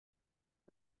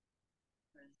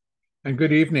And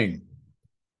good evening.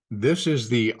 This is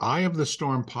the Eye of the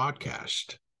Storm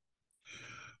podcast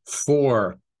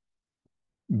for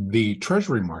the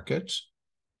treasury markets,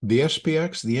 the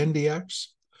SPX, the NDX,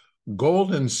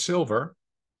 gold and silver,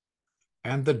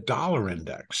 and the dollar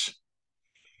index.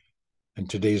 And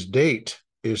today's date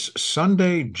is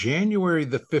Sunday, January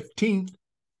the 15th,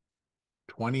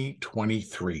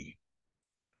 2023.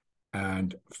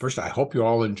 And first, I hope you're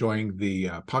all enjoying the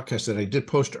podcast that I did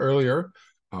post earlier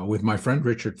with my friend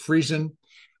Richard Friesen.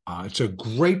 It's a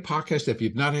great podcast. If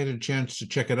you've not had a chance to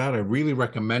check it out, I really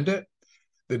recommend it.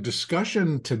 The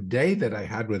discussion today that I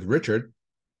had with Richard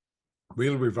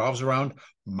really revolves around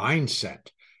mindset,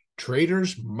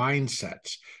 traders'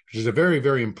 mindsets, which is a very,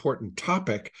 very important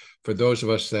topic for those of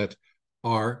us that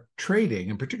are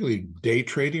trading, and particularly day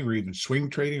trading or even swing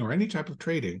trading or any type of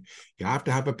trading. You have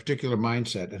to have a particular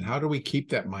mindset. And how do we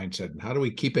keep that mindset? And how do we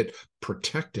keep it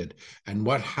protected? And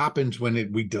what happens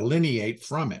when we delineate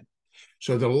from it?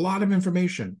 So there's a lot of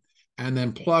information. And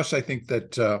then plus, I think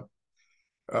that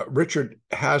Richard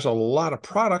has a lot of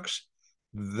products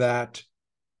that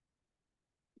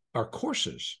are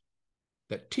courses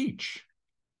that teach.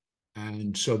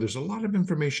 And so there's a lot of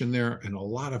information there and a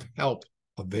lot of help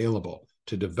available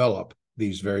to develop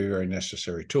these very, very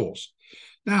necessary tools.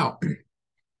 Now,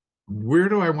 where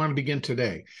do I want to begin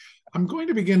today? I'm going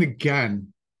to begin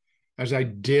again, as I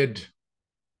did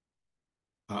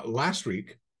last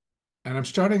week, and I'm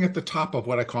starting at the top of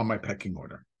what I call my pecking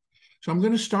order. So I'm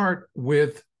going to start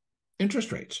with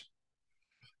interest rates.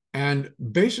 And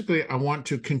basically, I want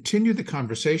to continue the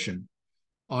conversation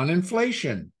on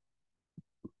inflation.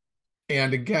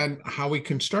 And again, how we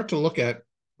can start to look at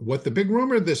what the big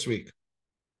rumor this week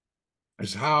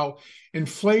is, how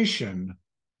inflation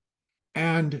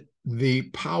and the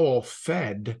Powell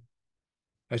Fed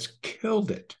has killed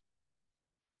it.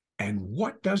 And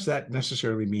what does that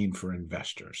necessarily mean for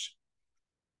investors?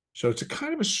 So it's a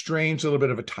kind of a strange little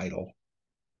bit of a title,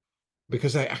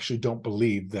 because I actually don't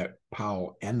believe that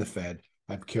Powell and the Fed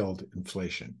have killed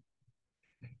inflation.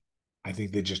 I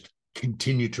think they just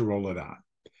continue to roll it on.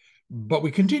 But we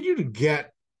continue to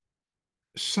get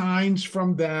signs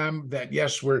from them that,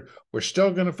 yes, we're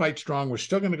still going to fight strong. We're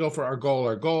still going to go for our goal.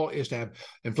 Our goal is to have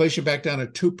inflation back down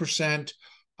to 2%,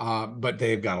 but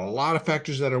they've got a lot of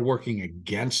factors that are working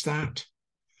against that.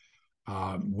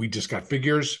 We just got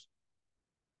figures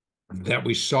that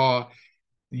we saw.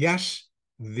 Yes,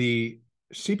 the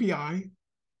CPI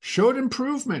showed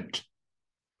improvement.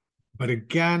 But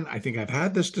again, I think I've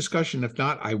had this discussion. If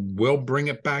not, I will bring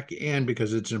it back in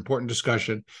because it's an important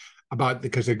discussion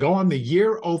because they go on the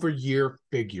year-over-year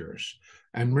figures,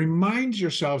 and remind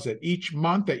yourselves that each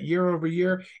month, that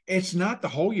year-over-year, it's not the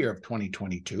whole year of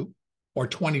 2022 or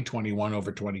 2021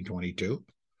 over 2022.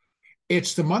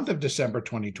 It's the month of December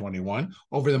 2021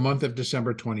 over the month of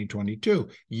December 2022.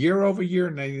 Year-over-year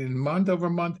and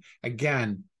month-over-month,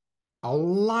 again, a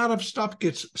lot of stuff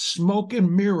gets smoke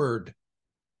and mirrored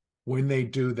when they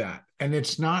do that. And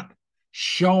it's not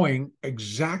showing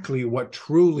exactly what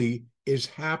truly is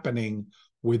happening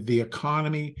with the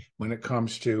economy when it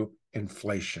comes to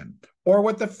inflation, or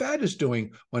what the Fed is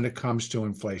doing when it comes to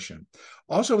inflation.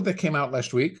 Also, what that came out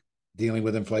last week, dealing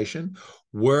with inflation,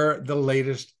 were the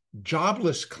latest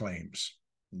jobless claims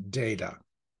data.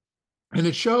 And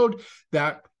it showed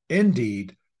that,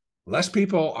 indeed, less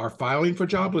people are filing for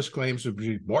jobless claims,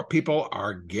 more people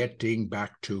are getting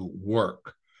back to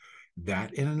work.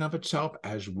 That in and of itself,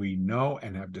 as we know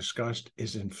and have discussed,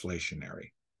 is inflationary.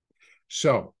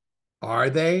 So are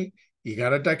they? You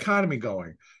got a dichotomy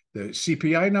going. The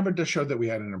CPI number does show that we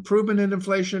had an improvement in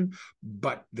inflation,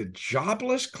 but the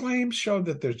jobless claims show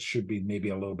that there should be maybe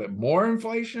a little bit more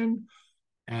inflation.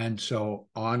 And so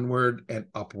onward and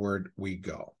upward we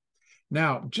go.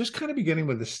 Now, just kind of beginning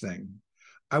with this thing,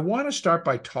 I want to start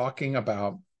by talking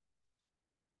about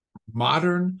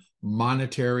modern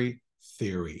monetary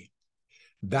theory.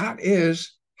 That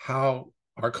is how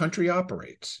our country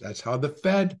operates. That's how the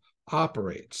Fed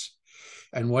operates.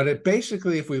 And what it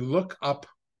basically, if we look up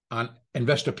on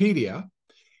Investopedia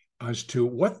as to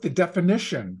what the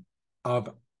definition of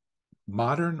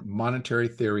modern monetary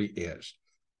theory is,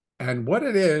 and what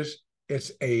it is,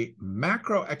 it's a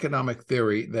macroeconomic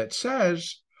theory that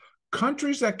says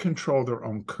countries that control their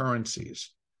own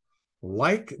currencies,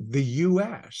 like the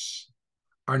US,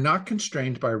 are not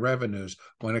constrained by revenues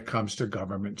when it comes to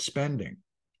government spending.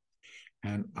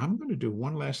 And I'm going to do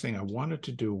one last thing. I wanted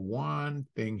to do one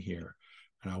thing here,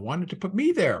 and I wanted to put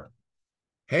me there.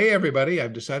 Hey, everybody,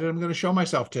 I've decided I'm going to show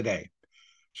myself today.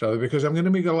 So because I'm going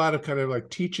to make a lot of kind of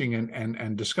like teaching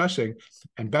and discussing,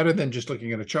 and better than just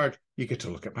looking at a chart, you get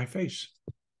to look at my face.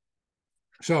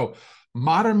 So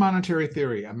modern monetary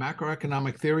theory, a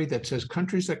macroeconomic theory that says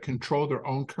countries that control their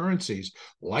own currencies,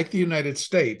 like the United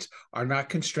States, are not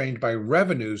constrained by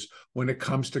revenues when it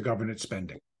comes to government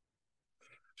spending.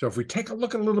 So if we take a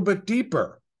look a little bit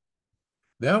deeper,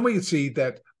 then we can see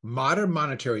that modern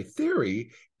monetary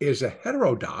theory is a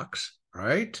heterodox,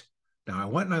 right? Now, I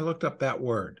went and I looked up that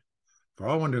word. For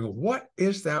all wondering, what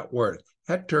is that word?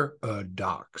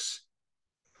 Heterodox.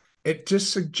 It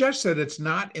just suggests that it's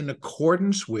not in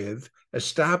accordance with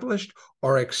established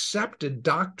or accepted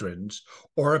doctrines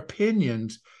or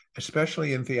opinions,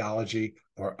 especially in theology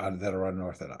or that are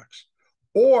unorthodox,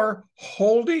 or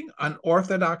holding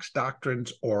unorthodox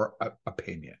doctrines or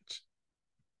opinions.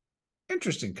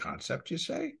 Interesting concept, you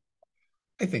say?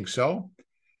 I think so.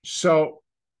 So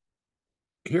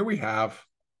here we have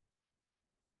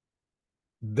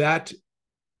that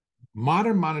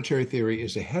modern monetary theory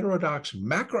is a heterodox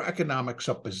macroeconomic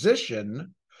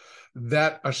supposition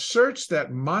that asserts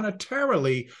that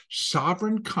monetarily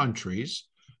sovereign countries,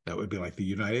 that would be like the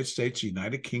United States,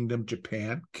 United Kingdom,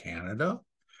 Japan, Canada,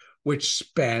 which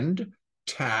spend,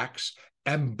 tax,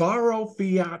 and borrow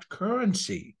fiat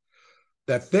currency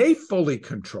that they fully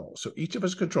control. So each of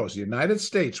us controls. The United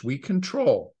States, we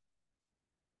control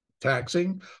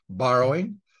taxing,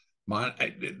 borrowing,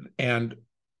 and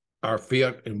our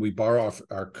fiat, and we borrow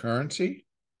our currency.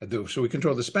 So we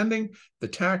control the spending, the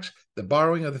tax, the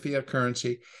borrowing of the fiat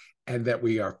currency, and that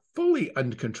we are fully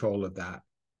under control of that.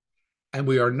 And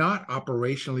we are not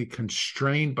operationally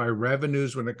constrained by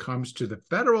revenues when it comes to the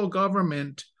federal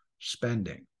government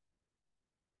spending.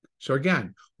 So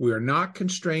again, we are not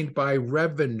constrained by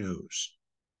revenues.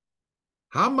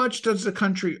 How much does the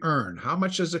country earn? How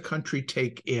much does the country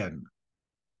take in?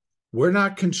 We're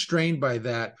not constrained by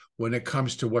that when it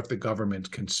comes to what the government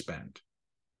can spend.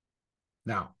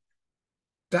 Now,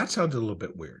 that sounds a little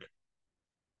bit weird.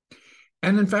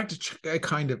 And in fact, it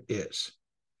kind of is.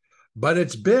 But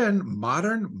it's been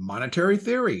modern monetary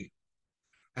theory.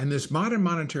 And this modern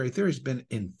monetary theory has been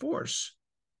in force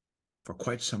for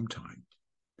quite some time.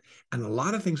 And a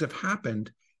lot of things have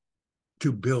happened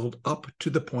to build up to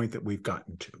the point that we've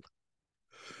gotten to.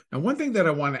 Now, one thing that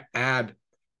I want to add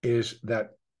is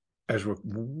that as we're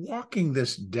walking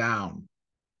this down,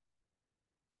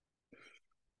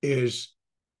 is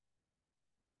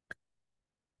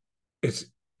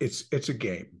it's a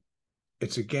game.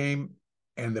 It's a game,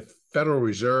 and the Federal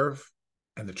Reserve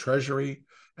and the Treasury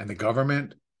and the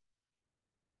government,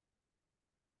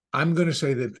 I'm going to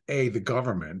say that the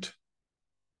government,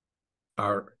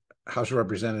 our House of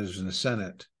Representatives and the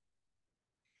Senate,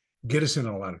 get us in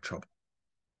a lot of trouble.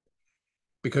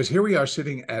 Because here we are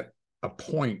sitting at a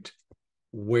point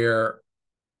where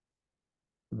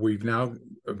we've now,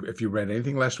 if you read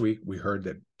anything last week, we heard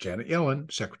that Janet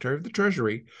Yellen, Secretary of the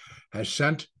Treasury, has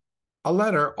sent a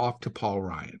letter off to Paul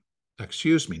Ryan.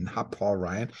 Excuse me, not Paul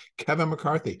Ryan, Kevin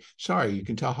McCarthy. Sorry, you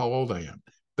can tell how old I am.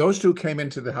 Those two came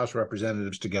into the House of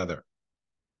Representatives together.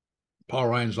 Paul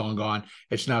Ryan's long gone.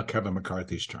 It's now Kevin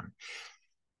McCarthy's turn.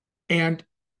 And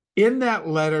in that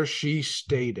letter, she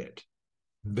stated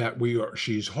that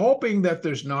she's hoping that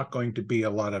there's not going to be a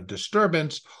lot of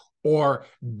disturbance or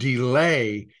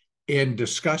delay in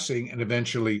discussing and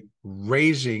eventually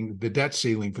raising the debt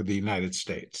ceiling for the United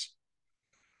States.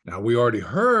 Now, we already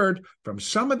heard from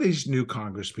some of these new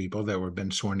Congress people that have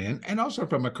been sworn in, and also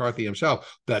from McCarthy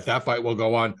himself, that fight will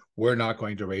go on. We're not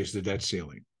going to raise the debt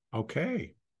ceiling.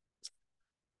 Okay.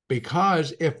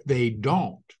 Because if they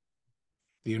don't,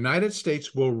 the United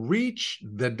States will reach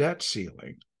the debt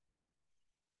ceiling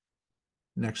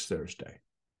next Thursday,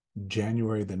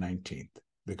 January the 19th.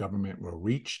 The government will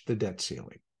reach the debt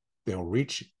ceiling. They'll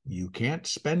reach, you can't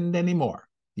spend anymore.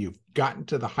 You've gotten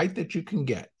to the height that you can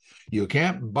get. You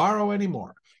can't borrow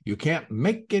anymore. You can't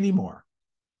make anymore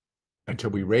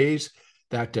until we raise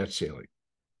that debt ceiling.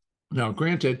 Now,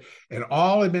 granted, in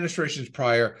all administrations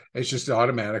prior, it's just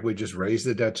automatically just raise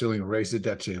the debt ceiling, raise the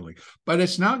debt ceiling. But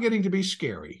it's now getting to be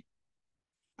scary.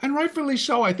 And rightfully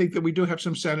so. I think that we do have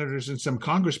some senators and some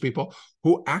Congress people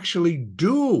who actually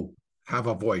do have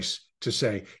a voice to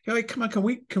say, come on,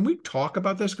 can we talk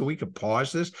about this? Can we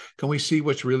pause this? Can we see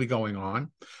what's really going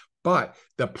on? But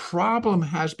the problem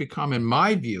has become, in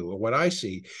my view, or what I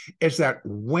see, is that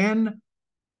when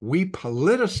we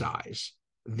politicize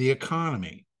the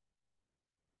economy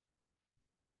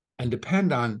and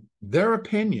depend on their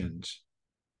opinions,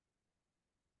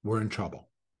 we're in trouble.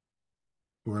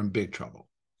 We're in big trouble.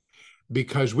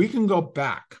 Because we can go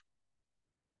back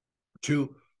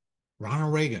to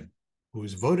Ronald Reagan, who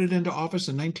was voted into office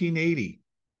in 1980,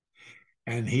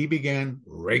 and he began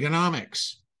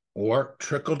Reaganomics, or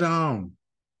trickle-down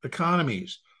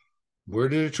economies, Where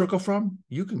did it trickle from?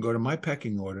 You can go to my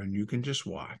pecking order and you can just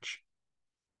watch.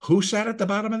 Who sat at the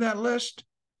bottom of that list?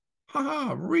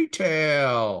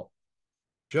 Retail.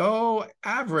 Joe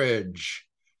Average.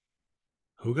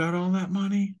 Who got all that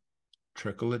money?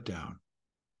 Trickle it down.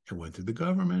 It went to the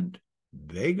government.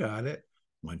 They got it.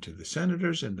 Went to the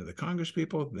senators and to the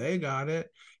congresspeople. They got it.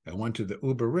 It went to the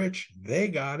uber rich. They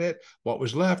got it. What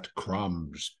was left?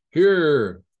 Crumbs.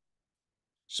 Here,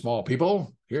 small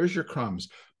people, here's your crumbs.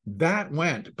 That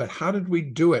went. But how did we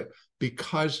do it?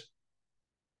 Because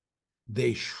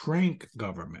they shrank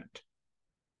government.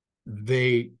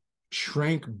 They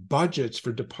shrank budgets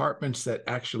for departments that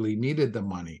actually needed the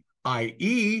money,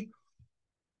 i.e.,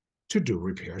 to do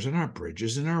repairs on our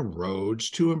bridges and our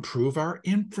roads, to improve our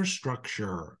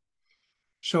infrastructure.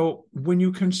 So when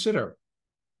you consider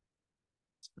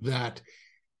that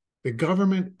the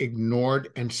government ignored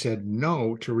and said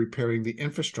no to repairing the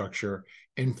infrastructure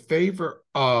in favor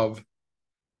of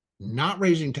not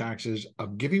raising taxes,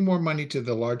 of giving more money to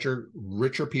the larger,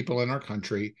 richer people in our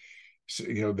country,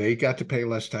 so, they got to pay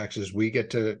less taxes, we get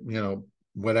to,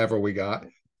 whatever we got.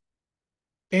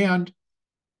 And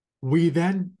we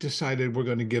then decided we're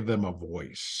going to give them a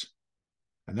voice.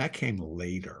 And that came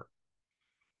later,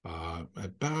 about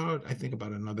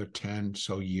another 10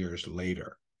 so years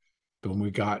later, when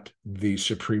we got the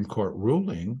Supreme Court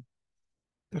ruling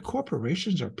that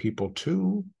corporations are people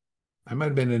too. I might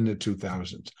have been in the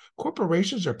 2000s.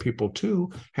 Corporations are people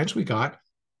too. Hence, we got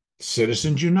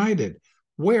Citizens United,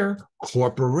 where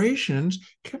corporations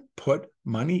can put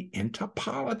money into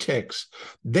politics.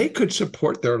 They could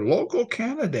support their local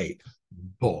candidate.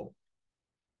 Bull.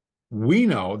 We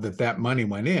know that money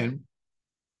went in.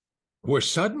 We're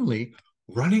suddenly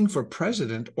running for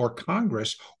president or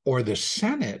Congress or the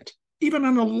Senate, even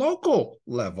on a local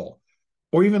level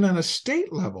or even on a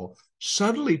state level,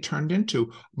 suddenly turned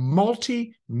into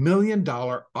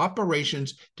multi-million-dollar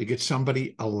operations to get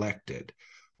somebody elected.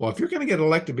 Well, if you're going to get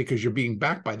elected because you're being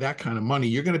backed by that kind of money,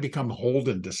 you're going to become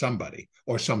beholden to somebody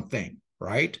or something,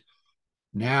 right?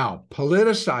 Now,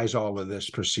 politicize all of this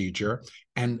procedure.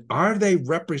 And are they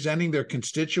representing their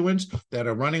constituents that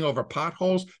are running over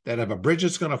potholes, that have a bridge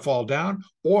that's going to fall down?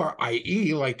 Or,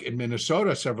 i.e., like in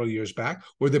Minnesota several years back,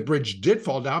 where the bridge did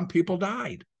fall down, people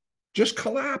died, just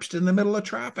collapsed in the middle of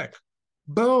traffic.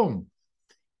 Boom.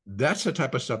 That's the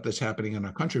type of stuff that's happening in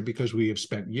our country because we have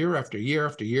spent year after year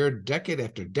after year, decade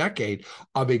after decade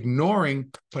of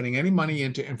ignoring putting any money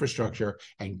into infrastructure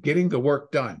and getting the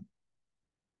work done.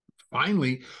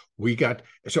 Finally,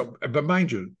 but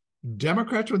mind you,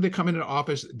 Democrats, when they come into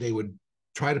office, they would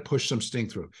try to push some sting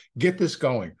through, get this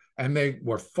going. And they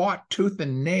were fought tooth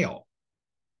and nail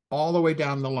all the way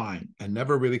down the line and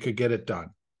never really could get it done.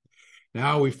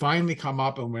 Now we finally come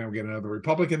up and we're getting another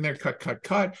Republican there,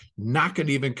 cut, not going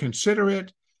to even consider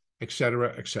it, et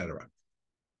cetera, et cetera.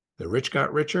 The rich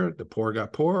got richer, the poor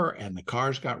got poorer, and the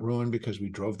cars got ruined because we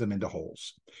drove them into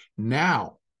holes.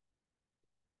 Now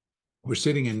we're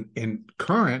sitting in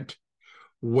current,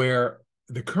 where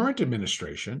the current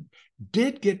administration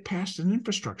did get passed an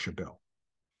infrastructure bill,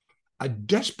 a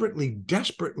desperately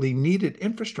needed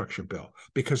infrastructure bill,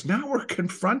 because now we're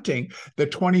confronting the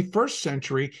 21st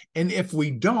century. And if we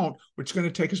don't, it's going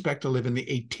to take us back to live in the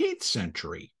 18th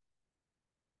century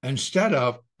instead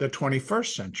of the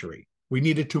 21st century. We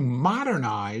needed to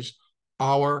modernize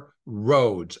our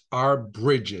roads, our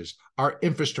bridges, our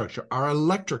infrastructure, our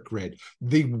electric grid,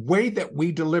 the way that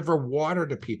we deliver water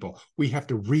to people. We have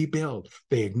to rebuild.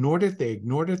 They ignored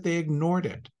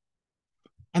it.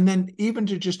 And then even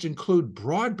to just include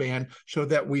broadband so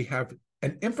that we have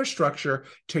an infrastructure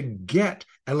to get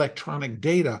electronic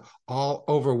data all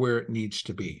over where it needs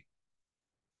to be.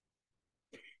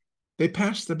 They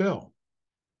passed the bill.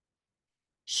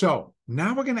 So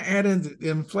now we're going to add in the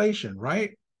inflation,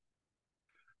 right?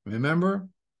 Remember,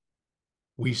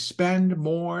 we spend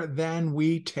more than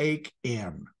we take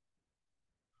in.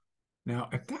 Now,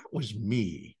 if that was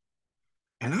me,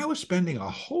 and I was spending a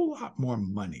whole lot more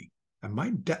money, and my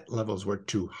debt levels were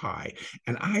too high,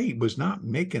 and I was not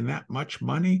making that much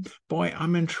money, boy,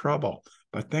 I'm in trouble.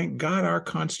 But thank God our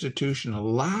Constitution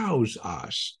allows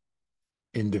us,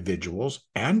 individuals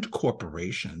and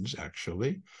corporations,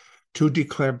 actually, to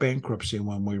declare bankruptcy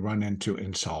when we run into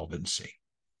insolvency.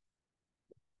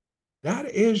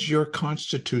 That is your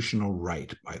constitutional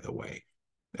right, by the way.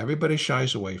 Everybody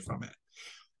shies away from it.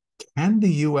 Can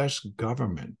the U.S.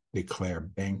 government declare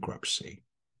bankruptcy?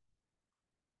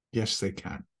 Yes, they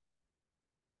can.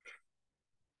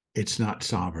 It's not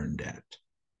sovereign debt.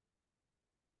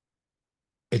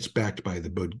 it's backed by the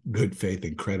good faith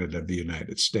and credit of the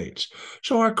United States.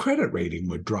 So our credit rating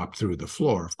would drop through the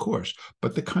floor, of course,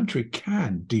 but the country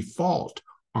can default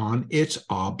on its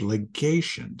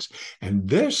obligations. And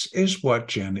this is what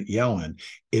Janet Yellen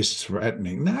is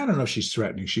threatening. Now, I don't know if she's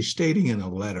threatening, she's stating in a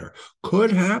letter,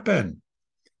 could happen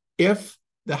if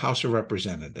the House of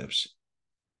Representatives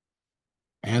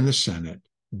and the Senate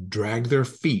drag their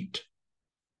feet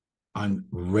on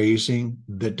raising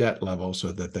the debt level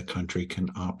so that the country can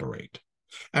operate.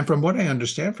 And from what I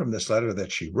understand from this letter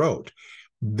that she wrote,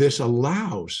 this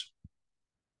allows,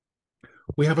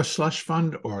 we have a slush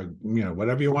fund or,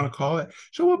 whatever you want to call it.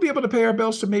 So we'll be able to pay our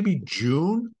bills to maybe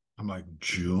June. I'm like,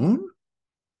 June?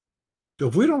 So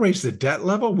if we don't raise the debt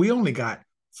level, we only got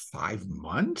 5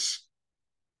 months?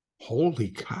 Holy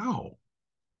cow.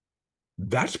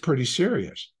 That's pretty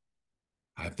serious.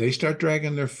 If they start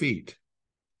dragging their feet,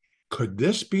 could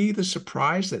this be the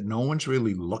surprise that no one's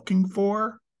really looking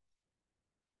for?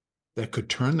 That could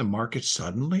turn the market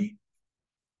suddenly?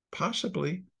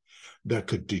 Possibly. That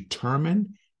could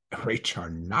determine rates are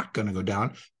not going to go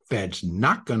down, Fed's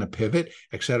not going to pivot,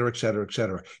 et cetera, et cetera, et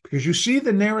cetera. Because you see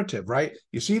the narrative, right?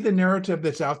 You see the narrative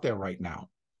that's out there right now.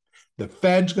 The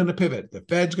Fed's going to pivot. The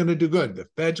Fed's going to do good. The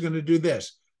Fed's going to do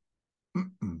this.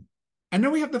 And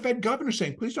then we have the Fed governor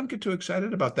saying, please don't get too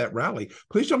excited about that rally.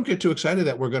 Please don't get too excited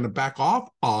that we're going to back off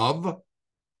of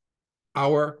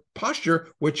our posture,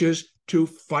 which is to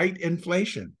fight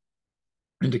inflation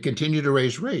and to continue to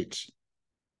raise rates.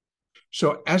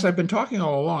 So as I've been talking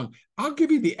all along, I'll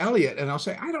give you the Elliott and I'll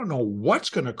say, I don't know what's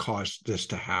going to cause this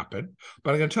to happen,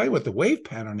 but I'm going to tell you what the wave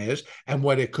pattern is and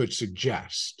what it could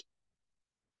suggest.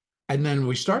 And then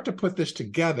we start to put this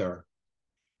together,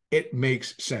 it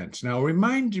makes sense. Now, I'm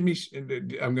going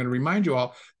to remind you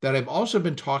all that I've also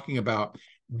been talking about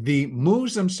the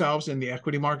moves themselves in the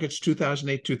equity markets,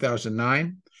 2008,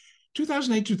 2009.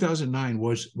 2008, 2009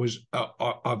 was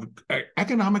of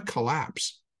economic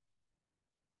collapse.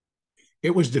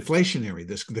 It was deflationary.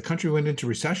 The country went into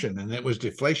recession, and it was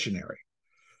deflationary.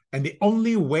 And the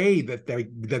only way that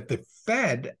the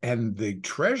Fed and the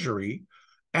Treasury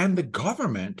and the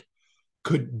government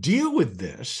could deal with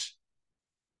this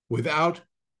without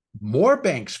more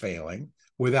banks failing,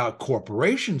 without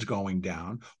corporations going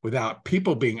down, without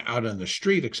people being out on the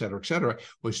street, et cetera,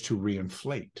 was to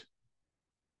reinflate.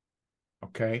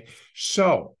 Okay?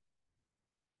 So,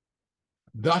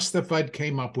 thus the Fed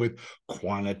came up with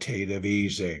quantitative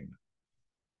easing.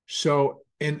 So,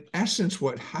 in essence,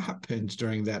 what happens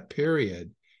during that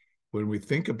period, when we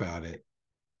think about it,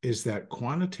 is that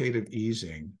quantitative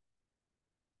easing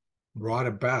brought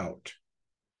about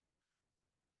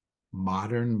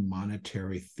modern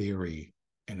monetary theory,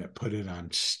 and it put it on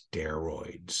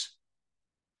steroids.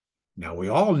 Now, we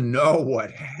all know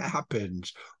what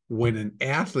happens when an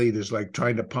athlete is like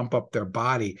trying to pump up their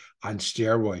body on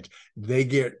steroids. They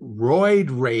get roid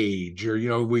rage,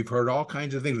 or, we've heard all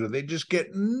kinds of things where they just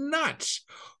get nuts.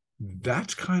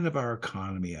 That's kind of our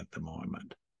economy at the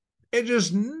moment. It's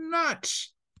just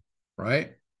nuts,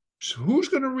 right? So who's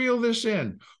going to reel this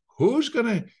in? Who's going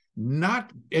to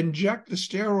not inject the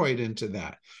steroid into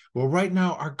that? Well, right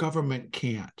now, our government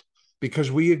can't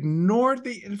because we ignored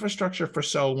the infrastructure for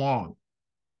so long.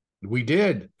 We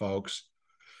did, folks,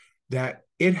 that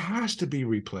it has to be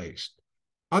replaced.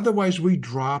 Otherwise, we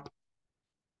drop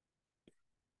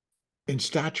in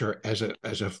stature as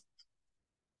a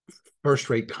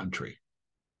first-rate country,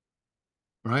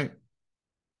 right?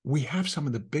 We have some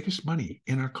of the biggest money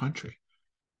in our country.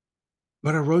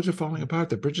 But our roads are falling apart.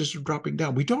 The bridges are dropping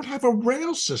down. We don't have a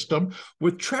rail system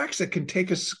with tracks that can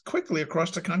take us quickly across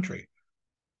the country.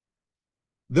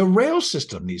 The rail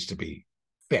system needs to be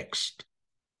fixed.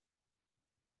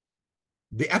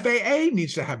 The FAA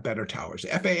needs to have better towers. The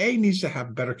FAA needs to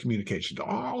have better communications.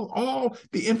 All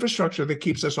the infrastructure that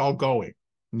keeps us all going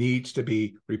needs to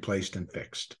be replaced and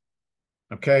fixed.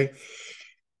 Okay?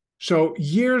 So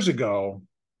years ago,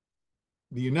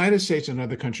 the United States and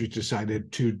other countries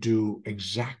decided to do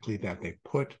exactly that. They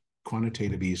put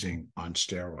quantitative easing on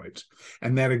steroids.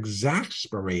 And that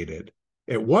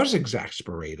was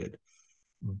exasperated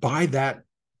by that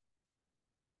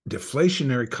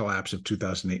deflationary collapse of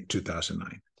 2008,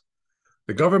 2009.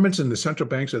 The governments and the central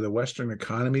banks of the Western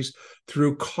economies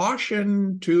threw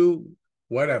caution to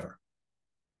whatever.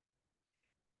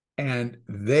 And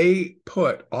they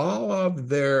put all of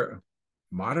their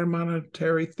modern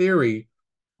monetary theory,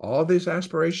 all these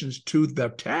aspirations to the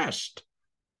test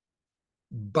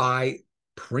by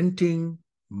printing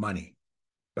money,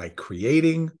 by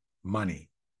creating money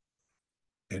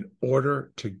in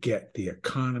order to get the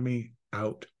economy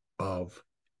out of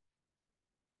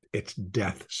its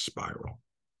death spiral.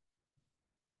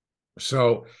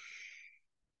 So,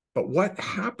 but what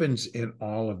happens in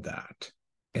all of that,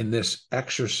 in this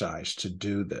exercise to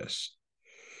do this,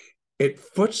 it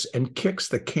foots and kicks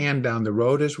the can down the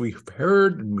road, as we've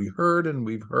heard and we heard and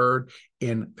we've heard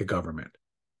in the government,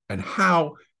 and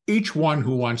how each one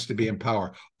who wants to be in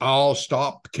power, I'll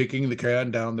stop kicking the can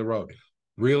down the road.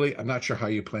 Really, I'm not sure how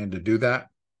you plan to do that.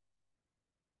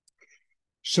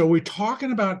 So we're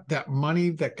talking about that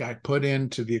money that got put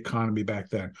into the economy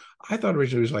back then. I thought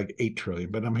originally it was like 8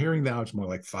 trillion, but I'm hearing now it's more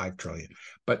like 5 trillion.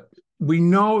 But we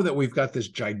know that we've got this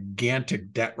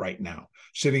gigantic debt right now,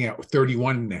 sitting at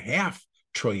 $31.5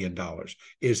 trillion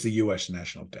is the US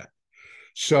national debt.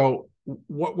 So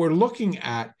what we're looking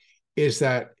at is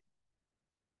that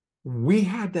we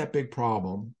had that big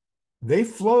problem. They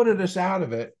floated us out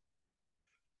of it.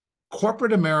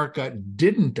 Corporate America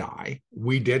didn't die.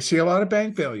 We did see a lot of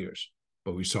bank failures,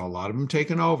 but we saw a lot of them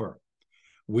taken over.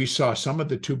 We saw some of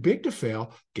the too big to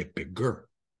fail get bigger,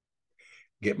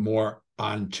 get more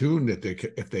on tune that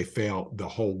if they fail, the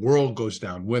whole world goes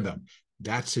down with them.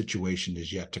 That situation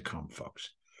is yet to come, folks.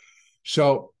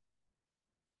 So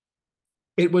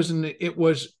it was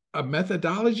a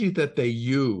methodology that they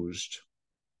used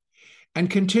and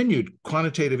continued,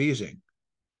 quantitative easing.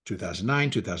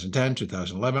 2009, 2010,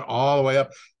 2011, all the way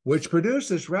up, which produced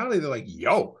this rally. They're like,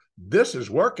 yo, this is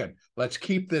working. Let's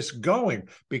keep this going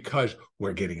because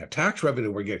we're getting a tax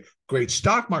revenue. We're getting great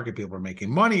stock market. People are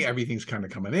making money. Everything's kind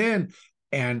of coming in.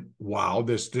 And wow,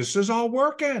 this is all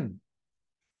working.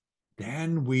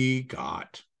 Then we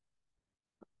got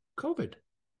COVID.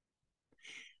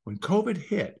 When COVID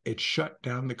hit, it shut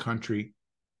down the country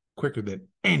quicker than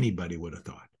anybody would have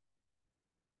thought.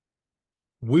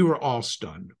 We were all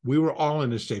stunned. We were all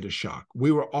in a state of shock.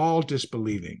 We were all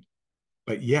disbelieving.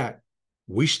 But yet,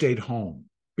 we stayed home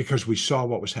because we saw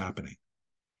what was happening.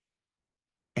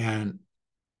 And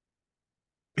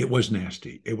it was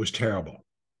nasty. It was terrible.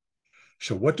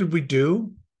 So what did we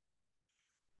do?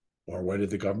 Or what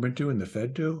did the government do and the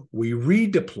Fed do? We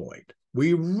redeployed.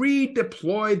 We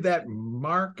redeployed that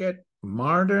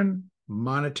modern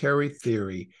monetary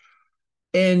theory,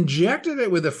 injected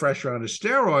it with a fresh round of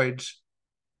steroids,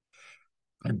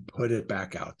 and put it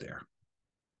back out there.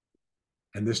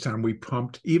 And this time we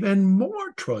pumped even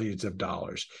more trillions of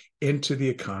dollars into the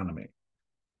economy.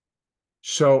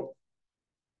 So,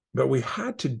 but we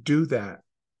had to do that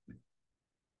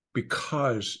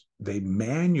because they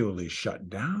manually shut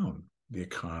down the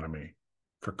economy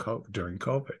during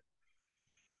COVID.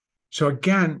 So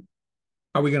again,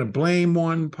 are we going to blame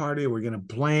one party? Are we going to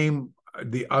blame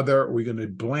the other? Are we going to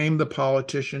blame the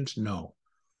politicians? No.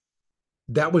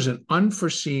 That was an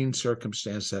unforeseen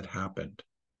circumstance that happened.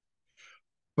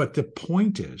 But the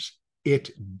point is, it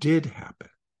did happen.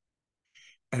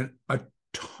 And a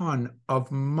ton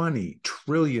of money,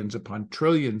 trillions upon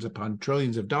trillions upon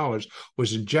trillions of dollars,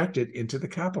 was injected into the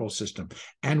capital system.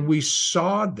 And we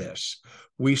saw this.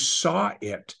 We saw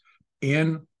it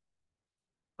in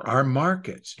our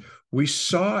markets. We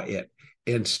saw it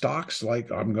in stocks like,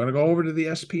 I'm going to go over to the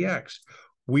SPX.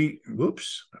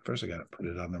 First I got to put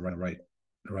it on the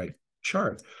right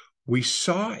chart. We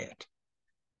saw it.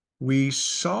 We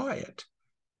saw it.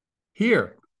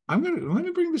 Here, let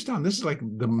me bring this down. This is like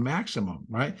the maximum,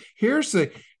 right? Here's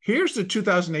the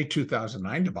 2008,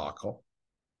 2009 debacle.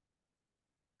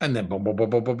 And then boom, boom, boom,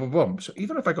 boom, boom, boom, boom. So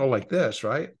even if I go like this,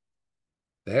 right?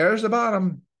 There's the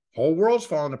bottom. Whole world's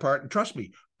falling apart. And trust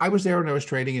me, I was there and I was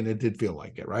trading and it did feel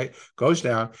like it, right? Goes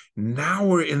down. Now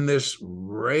we're in this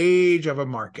rage of a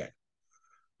market.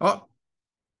 Oh,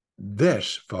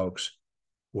 this, folks,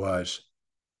 was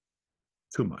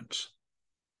 2 months.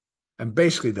 And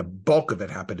basically the bulk of it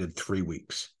happened in 3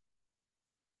 weeks.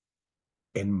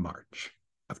 In March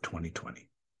of 2020.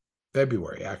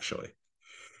 February, actually.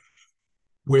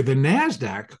 Where the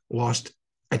NASDAQ lost,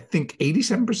 I think,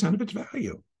 87% of its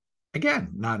value. Again,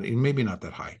 maybe not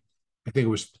that high. I think it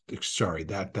was,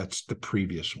 that's the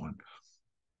previous one.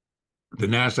 The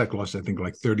NASDAQ lost, I think,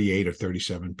 like 38 or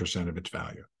 37% of its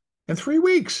value. In 3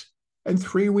 weeks. In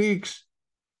 3 weeks.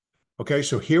 Okay,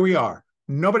 so here we are.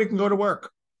 Nobody can go to work.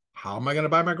 How am I going to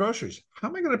buy my groceries? How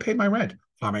am I going to pay my rent?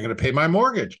 How am I going to pay my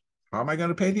mortgage? How am I going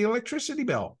to pay the electricity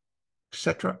bill? Et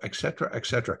cetera, et cetera, et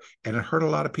cetera. And it hurt a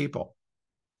lot of people.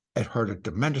 It hurt a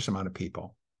tremendous amount of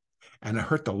people. And it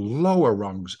hurt the lower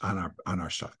rungs on our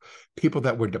stuff. People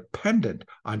that were dependent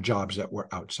on jobs that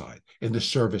were outside in the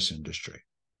service industry.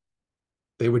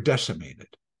 They were decimated.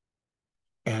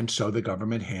 And so the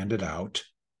government handed out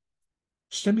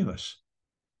stimulus.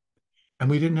 And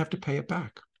we didn't have to pay it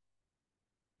back.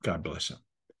 God bless them.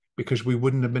 Because we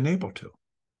wouldn't have been able to.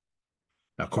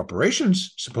 Now,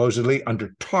 corporations, supposedly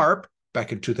under TARP,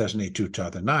 back in 2008,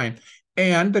 2009.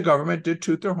 And the government did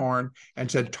toot their horn and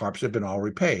said TARPs have been all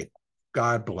repaid.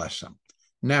 God bless them.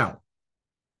 Now,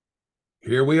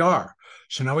 here we are.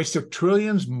 So now we took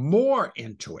trillions more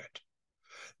into it.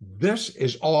 This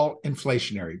is all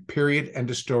inflationary, period, end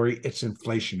of story. It's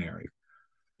inflationary.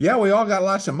 Yeah, we all got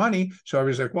lots of money. So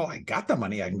everybody's like, well, I got the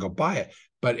money. I can go buy it.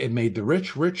 But it made the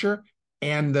rich richer,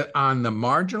 and on the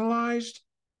marginalized,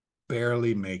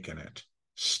 barely making it.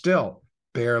 Still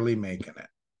barely making it.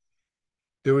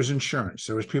 There was insurance.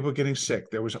 There was people getting sick.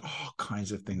 There was all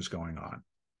kinds of things going on.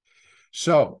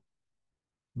 So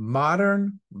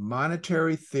modern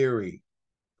monetary theory,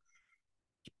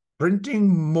 printing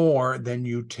more than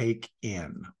you take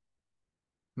in.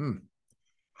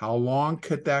 How long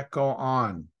could that go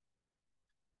on?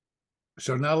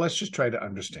 So now let's just try to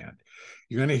understand.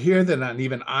 You're going to hear that, and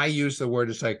even I use the word,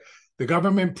 it's like the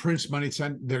government prints money.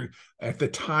 At the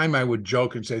time, I would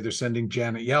joke and say they're sending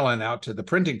Janet Yellen out to the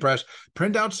printing press,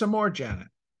 print out some more, Janet.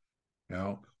 You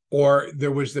know, or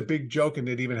there was the big joke, and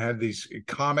it even had these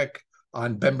comic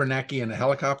on Ben Bernanke in a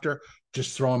helicopter,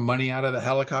 just throwing money out of the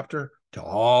helicopter to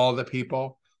all the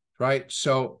people, right?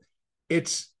 So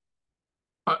it's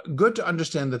good to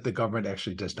understand that the government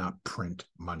actually does not print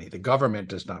money. The government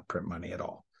does not print money at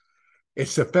all.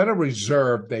 It's the Federal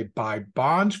Reserve. They buy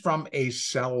bonds from a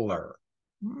seller.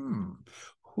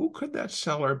 Who could that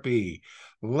seller be?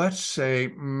 Let's say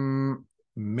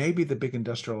maybe the big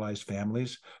industrialized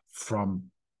families from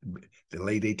the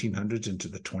late 1800s into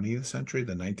the 20th century,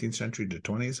 the 19th century to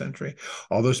 20th century.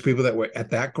 All those people that were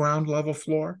at that ground level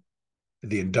floor,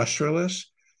 the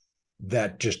industrialists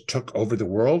that just took over the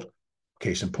world.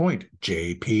 Case in point,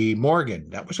 J.P. Morgan.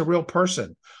 That was a real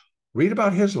person. Read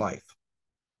about his life.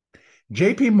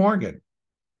 J.P. Morgan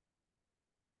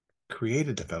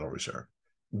created the Federal Reserve,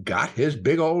 got his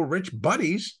big old rich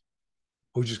buddies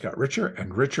who just got richer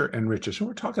and richer and richer. So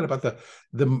we're talking about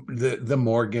the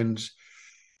Morgans,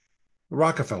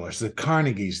 Rockefellers, the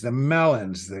Carnegies, the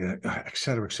Mellons, the et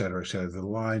cetera, et cetera, et cetera. The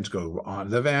lines go on.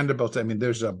 The Vanderbilts. I mean,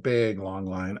 there's a big, long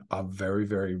line of very,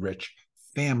 very rich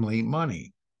family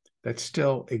money that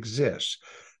still exists.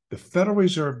 The Federal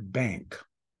Reserve Bank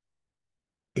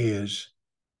is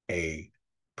a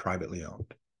privately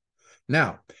owned.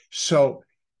 Now, so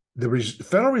the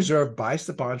Federal Reserve buys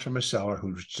the bonds from a seller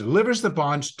who delivers the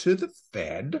bonds to the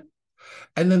Fed,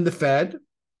 and then the Fed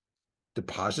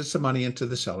deposits the money into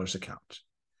the seller's accounts.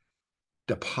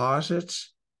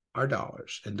 Deposits our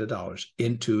dollars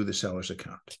into the seller's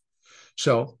account.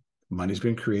 So money's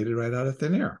been created right out of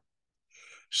thin air.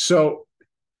 So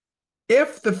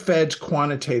if the Fed's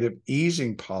quantitative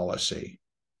easing policy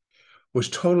was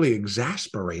totally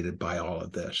exasperated by all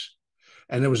of this,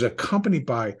 and it was accompanied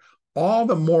by all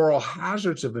the moral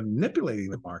hazards of manipulating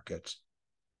the markets,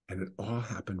 and it all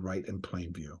happened right in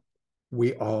plain view.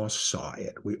 We all saw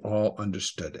it. We all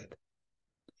understood it.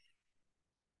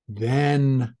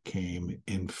 Then came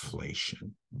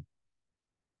inflation.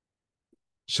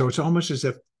 So it's almost as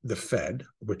if the Fed,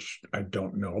 which I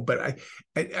don't know, but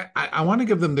I want to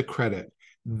give them the credit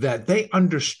that they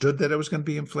understood that it was going to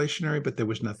be inflationary, but there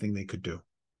was nothing they could do.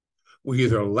 We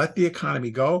either let the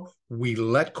economy go, we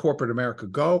let corporate America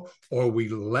go, or we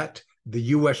let the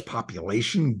U.S.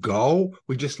 population go.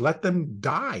 We just let them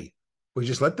die. We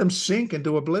just let them sink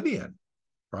into oblivion,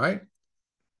 right?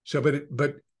 So,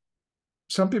 but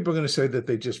some people are going to say that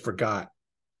they just forgot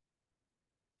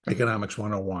economics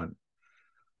 101.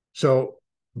 So,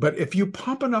 but if you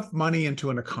pump enough money into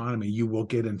an economy, you will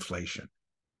get inflation.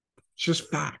 It's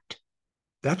just fact.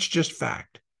 That's just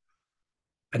fact.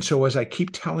 And so, as I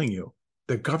keep telling you,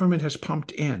 the government has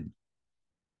pumped in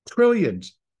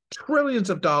trillions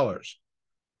of dollars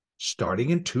starting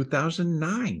in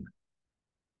 2009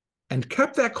 and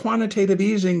kept that quantitative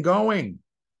easing going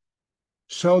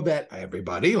so that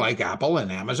everybody like Apple and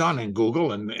Amazon and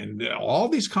Google and all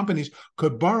these companies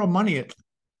could borrow money at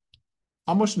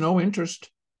almost no interest.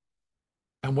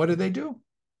 And what did they do?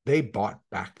 They bought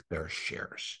back their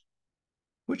shares,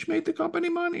 which made the company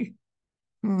money.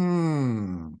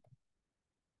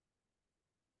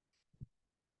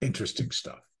 Interesting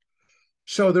stuff.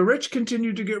 So the rich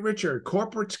continue to get richer.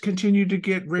 Corporates continue to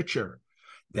get richer.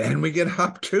 Then we get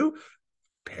up to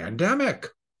pandemic.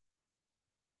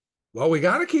 Well, we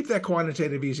got to keep that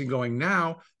quantitative easing going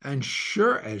now. And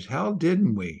sure as hell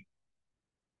didn't we?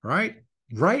 Right?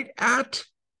 Right at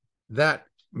that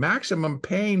maximum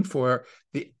pain for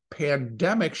the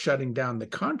pandemic shutting down the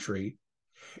country,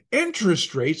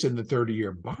 interest rates in the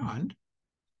 30-year bond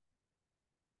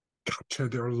got to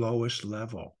their lowest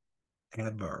level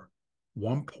ever,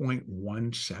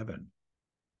 1.17,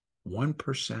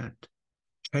 1%.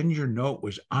 10-year note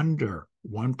was under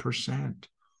 1%,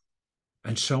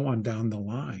 and so on down the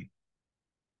line.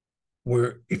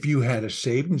 Where if you had a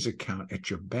savings account at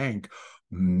your bank,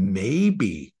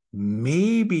 maybe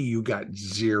you got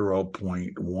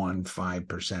 0.15%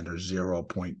 or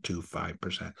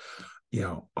 0.25%, a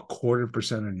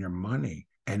 1/4% on your money,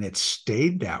 and it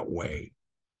stayed that way.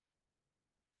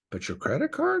 But your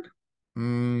credit card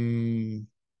went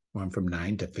from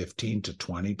 9 to 15 to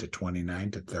 20 to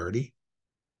 29 to 30.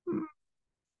 Do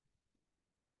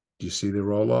you see the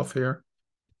roll off here?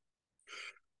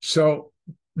 So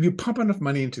you pump enough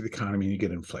money into the economy and you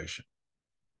get inflation.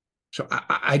 So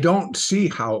I don't see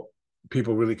how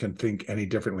people really can think any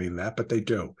differently than that, but they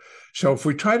do. So if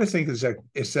we try to think, is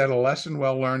that a lesson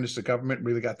well learned? Has the government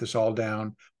really got this all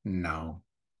down? No.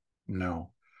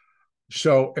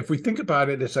 So if we think about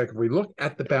it, it's like if we look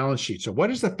at the balance sheet. So what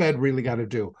does the Fed really got to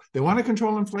do? They want to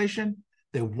control inflation.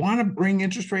 They want to bring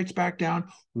interest rates back down.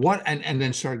 And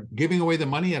then start giving away the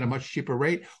money at a much cheaper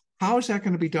rate. How is that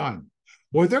going to be done?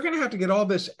 Well, they're going to have to get all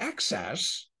this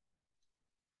excess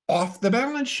off the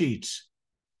balance sheets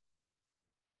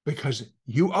because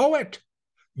you owe it.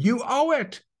 You owe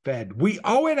it, Fed. We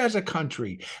owe it as a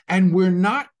country, and we're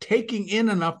not taking in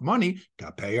enough money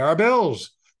to pay our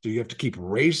bills. So you have to keep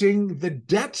raising the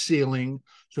debt ceiling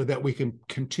so that we can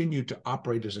continue to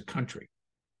operate as a country,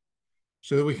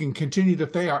 so that we can continue to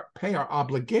pay our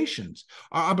obligations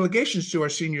to our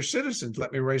senior citizens.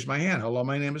 Let me raise my hand. Hello,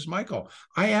 my name is Michael.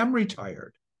 I am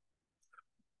retired.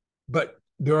 But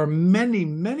there are many,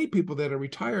 many people that are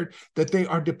retired that they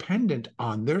are dependent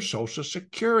on their Social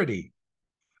Security.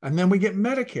 And then we get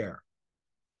Medicare.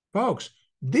 Folks,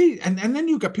 and then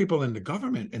you got people in the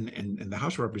government and the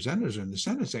House of Representatives and the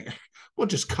Senate saying, we'll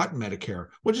just cut Medicare.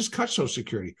 We'll just cut Social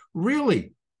Security.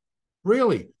 Really?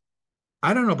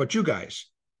 I don't know about you guys,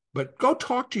 but go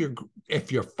talk to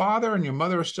if your father and your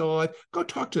mother are still alive, go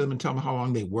talk to them and tell them how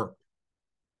long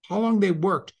they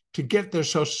worked to get their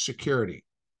Social Security.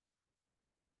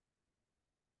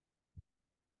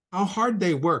 How hard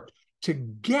they worked to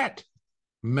get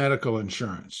medical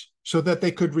insurance so that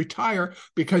they could retire,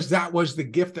 because that was the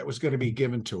gift that was going to be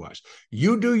given to us.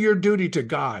 You do your duty to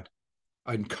God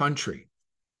and country,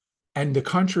 and the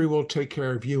country will take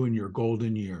care of you in your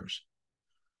golden years.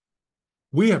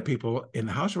 We have people in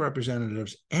the House of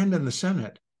Representatives and in the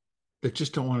Senate that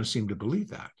just don't want to seem to believe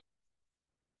that.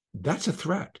 That's a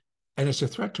threat, and it's a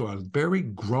threat to a very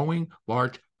growing,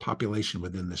 large population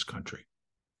within this country.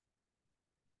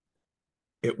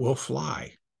 It will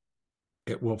fly.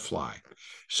 It will fly.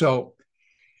 So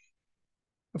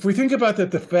if we think about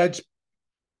that, the Fed's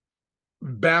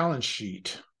balance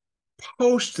sheet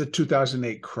post the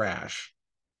 2008 crash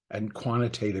and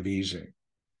quantitative easing,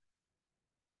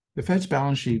 the Fed's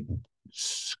balance sheet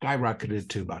skyrocketed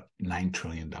to about $9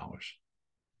 trillion.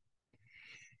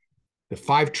 The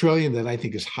 $5 trillion that I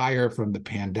think is higher from the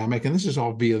pandemic, and this is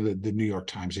all via the New York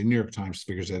Times. The New York Times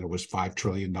figures that it was $5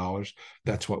 trillion.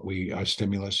 That's what we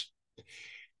stimulus.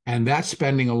 And that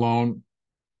spending alone,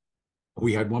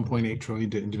 we had 1.8 trillion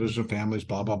to individual families,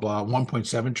 blah, blah, blah,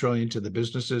 1.7 trillion to the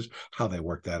businesses. How they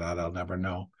worked that out, I'll never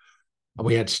know.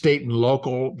 We had state and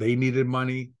local, they needed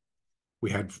money.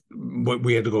 We had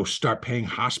to go start paying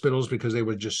hospitals because they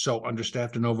were just so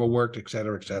understaffed and overworked, et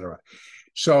cetera, et cetera.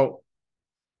 So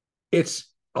it's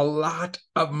a lot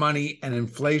of money, and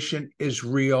inflation is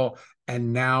real.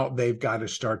 And now they've got to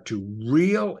start to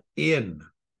reel in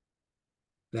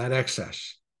that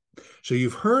excess. So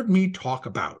you've heard me talk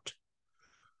about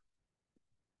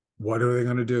what are they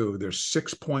going to do? There's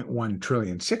 $6.1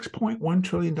 trillion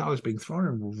being thrown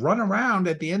and run around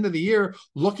at the end of the year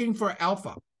looking for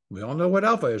alpha. We all know what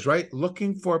alpha is, right?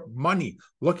 Looking for money,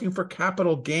 looking for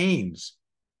capital gains.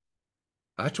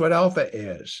 That's what alpha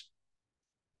is.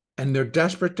 And they're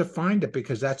desperate to find it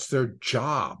because that's their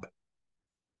job.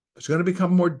 It's going to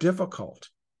become more difficult.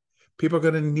 People are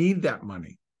going to need that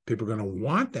money. People are going to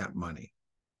want that money.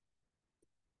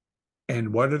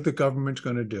 And what are the governments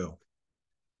going to do?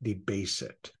 Debase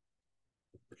it.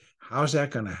 How's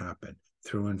that going to happen?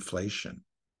 Through inflation,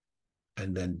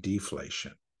 and then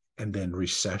deflation, and then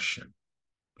recession,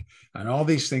 and all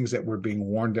these things that we're being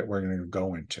warned that we're going to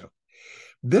go into.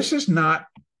 This is not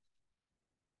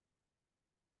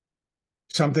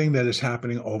something that is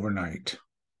happening overnight.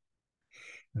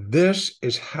 This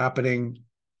is happening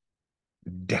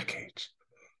decades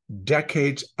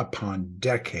upon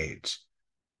decades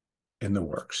in the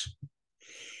works.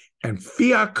 And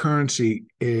fiat currency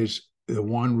is the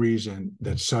one reason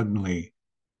that suddenly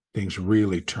things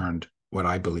really turned, what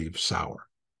I believe, sour.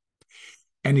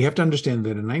 And you have to understand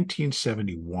that in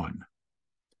 1971,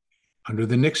 under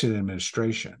the Nixon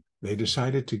administration, they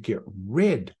decided to get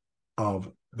rid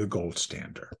of the gold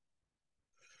standard.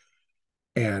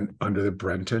 And under the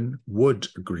Bretton Woods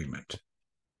Agreement,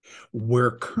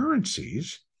 where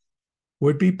currencies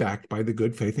would be backed by the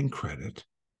good faith and credit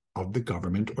of the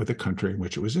government or the country in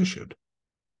which it was issued.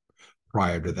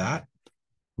 Prior to that,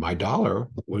 my dollar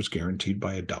was guaranteed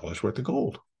by $1 worth of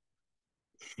gold.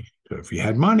 So if you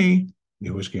had money,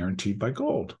 it was guaranteed by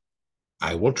gold.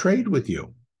 I will trade with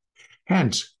you.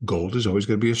 Hence, gold is always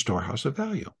going to be a storehouse of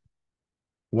value.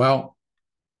 Well,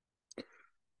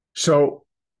 so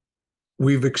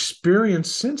we've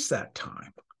experienced since that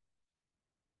time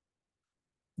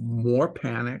more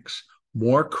panics,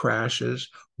 more crashes,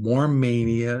 more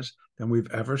manias than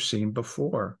we've ever seen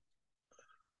before.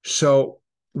 So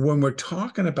when we're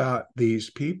talking about these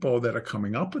people that are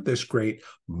coming up with this great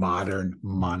modern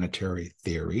monetary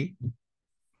theory,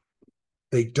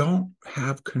 they don't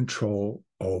have control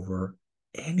over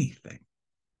anything,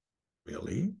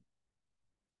 really.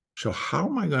 So how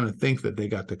am I going to think that they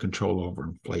got the control over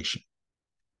inflation?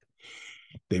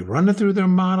 They run it through their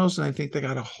models, and I think they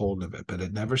got a hold of it, but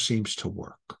it never seems to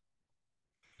work.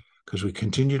 Because we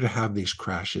continue to have these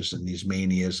crashes and these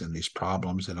manias and these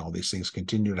problems and all these things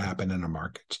continue to happen in our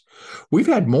markets. We've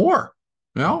had more.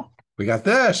 We got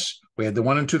this. We had the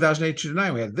one in 2008,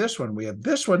 2009. We had this one. We had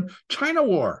this one. China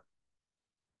war.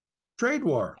 Trade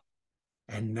war.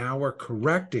 And now we're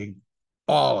correcting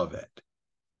all of it.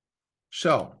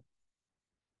 So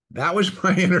that was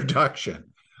my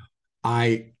introduction.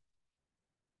 I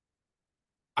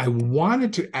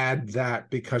wanted to add that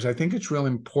because I think it's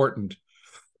really important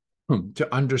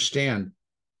to understand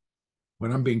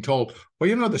when I'm being told, well,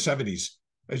 the 70s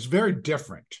is very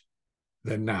different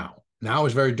than now. Now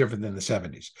is very different than the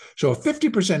 70s. So a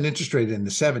 50% interest rate in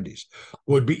the 70s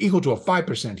would be equal to a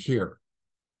 5% here.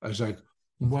 I was like,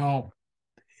 well,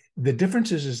 the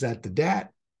difference is that the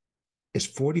debt is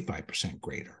 45%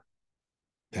 greater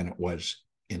than it was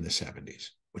in the 70s,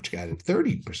 which added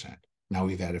 30%. Now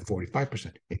we've added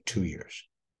 45% in 2 years.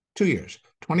 2 years,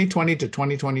 2020 to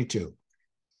 2022.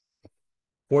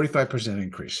 45%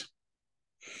 increase.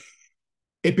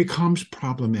 It becomes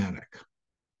problematic.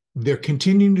 They're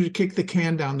continuing to kick the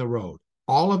can down the road.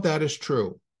 All of that is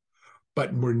true.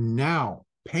 But we're now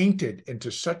painted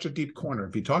into such a deep corner.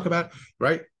 If you talk about,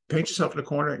 right, paint yourself in the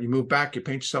corner, you move back, you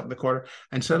paint yourself in the corner,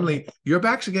 and suddenly your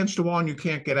back's against the wall and you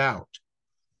can't get out.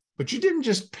 But you didn't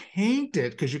just paint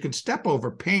it because you can step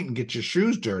over paint and get your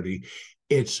shoes dirty.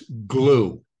 It's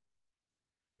glue.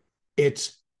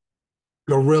 It's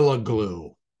Gorilla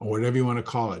Glue, or whatever you want to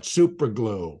call it, super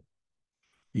glue.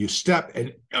 You step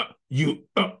and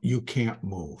you can't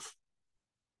move.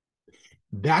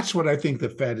 That's what I think the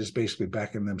Fed is basically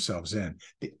backing themselves in.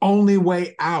 The only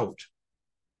way out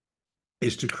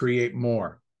is to create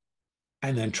more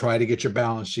and then try to get your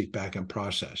balance sheet back in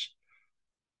process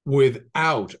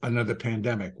without another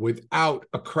pandemic, without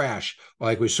a crash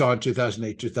like we saw in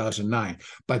 2008, 2009.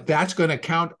 But that's going to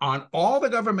count on all the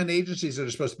government agencies that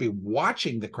are supposed to be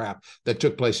watching the crap that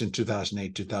took place in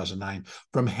 2008, 2009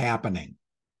 from happening.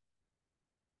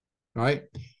 Right?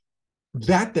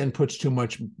 That then puts too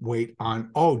much weight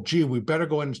on, oh, gee, we better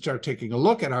go in and start taking a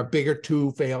look at our bigger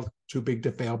too big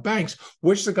to fail banks,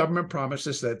 which the government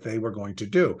promises that they were going to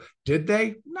do. Did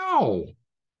they? No.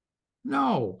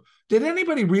 Did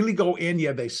anybody really go in?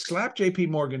 Yeah, they slapped JP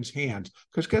Morgan's hands.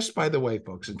 Because guess, by the way,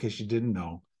 folks, in case you didn't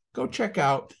know, go check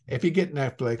out, if you get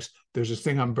Netflix, there's this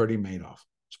thing on Bernie Madoff.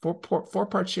 It's a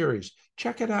four-part series.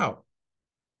 Check it out.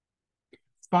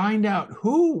 Find out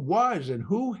who was and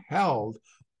who held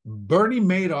Bernie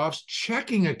Madoff's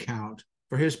checking account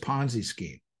for his Ponzi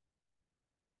scheme.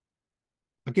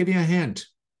 I'll give you a hint.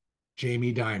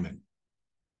 Jamie Dimon.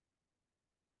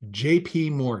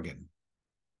 JP Morgan.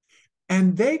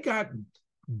 And they got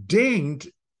dinged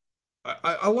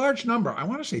a large number. I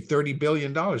want to say $30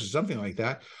 billion or something like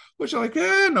that, which are like,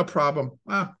 no problem.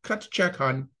 Cut the check,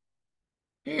 hon.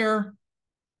 Here.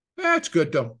 That's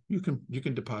good, though. You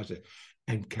can deposit.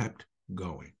 And kept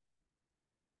going.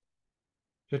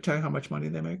 Did I tell you how much money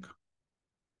they make?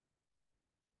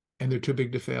 And they're too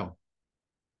big to fail.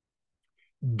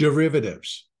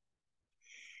 Derivatives.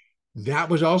 That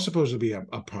was all supposed to be a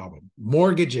problem.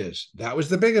 Mortgages. That was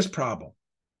the biggest problem.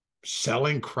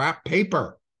 Selling crap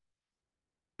paper.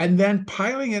 And then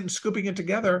piling it and scooping it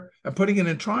together and putting it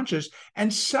in tranches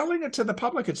and selling it to the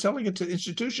public and selling it to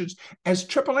institutions as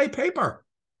AAA paper.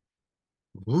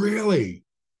 Really?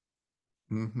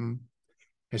 Mm-hmm.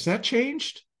 Has that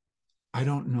changed? I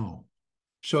don't know.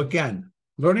 So again,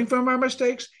 learning from our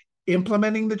mistakes,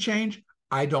 implementing the change,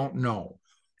 I don't know.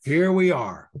 Here we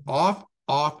are, off,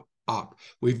 up.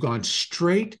 We've gone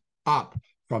straight up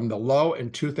from the low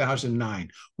in 2009.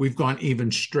 We've gone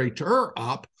even straighter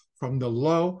up from the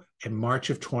low in March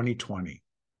of 2020.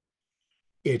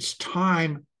 It's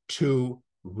time to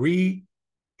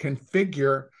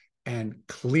reconfigure and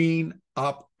clean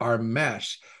up our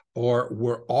mess, or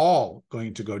we're all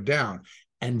going to go down.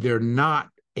 And they're not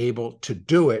able to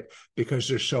do it because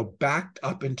they're so backed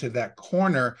up into that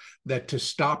corner that to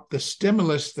stop the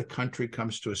stimulus, the country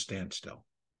comes to a standstill.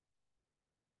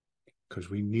 Because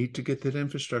we need to get that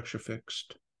infrastructure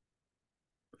fixed.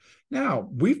 Now,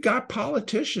 we've got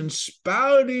politicians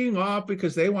spouting off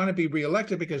because they want to be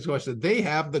reelected because, of course, they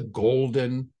have the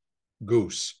golden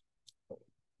goose.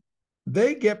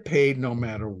 They get paid no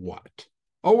matter what.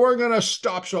 Oh, we're going to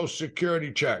stop Social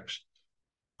Security checks.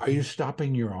 Are you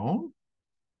stopping your own?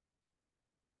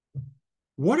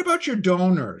 What about your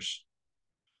donors?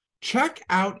 Check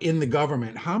out in the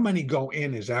government how many go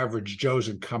in as average Joes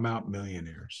and come out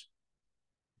millionaires.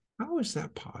 How is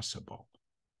that possible?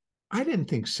 I didn't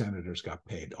think senators got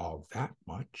paid all that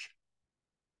much,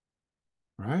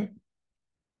 right?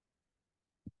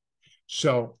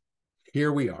 So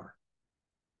here we are.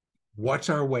 What's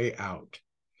our way out?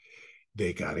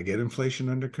 They got to get inflation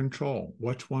under control.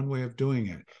 What's one way of doing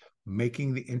it?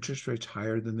 Making the interest rates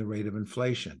higher than the rate of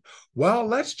inflation. Well,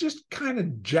 let's just kind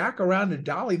of jack around and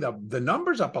dolly the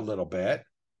numbers up a little bit.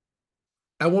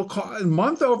 And we'll call it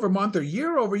month over month or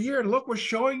year over year. Look, we're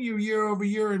showing you year over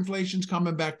year inflation's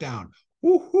coming back down.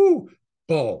 Woohoo!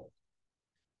 Bull.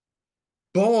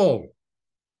 Bull.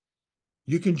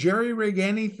 You can jerry rig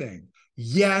anything.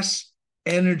 Yes,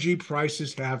 energy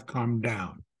prices have come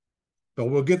down, but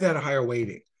we'll give that a higher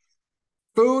weighting.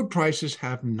 Food prices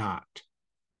have not.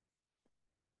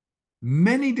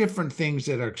 Many different things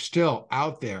that are still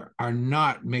out there are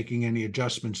not making any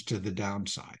adjustments to the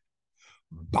downside.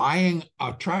 Buying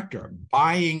a tractor,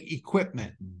 buying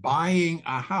equipment, buying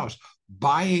a house,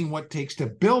 buying what it takes to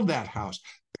build that house,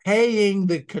 paying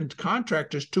the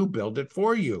contractors to build it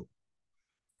for you.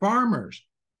 Farmers,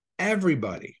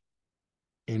 everybody.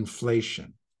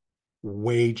 Inflation,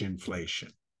 wage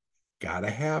inflation. Got to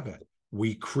have it.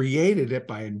 We created it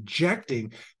by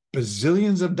injecting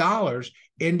bazillions of dollars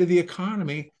into the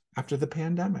economy after the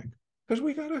pandemic because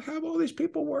we got to have all these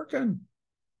people working,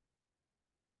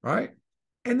 right?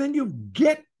 And then you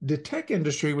get the tech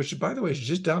industry, which, by the way, is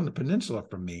just down the peninsula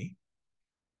from me,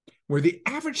 where the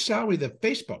average salary that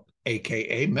Facebook,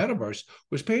 aka Metaverse,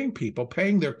 was paying people,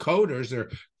 paying their coders, their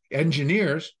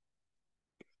engineers,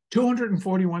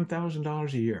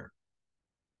 $241,000 a year.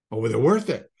 Oh, they're worth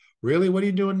it. Really? What are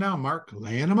you doing now, Mark?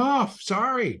 Laying them off.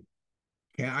 Sorry.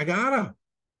 I gotta.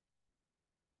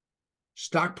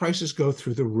 Stock prices go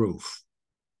through the roof.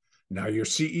 Now your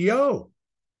CEO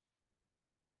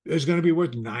is going to be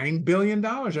worth $9 billion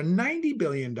or $90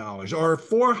 billion or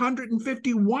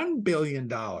 $451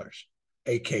 billion,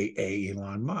 aka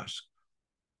Elon Musk.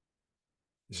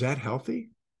 Is that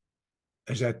healthy?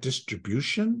 Is that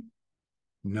distribution?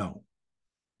 No.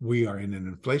 We are in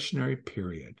an inflationary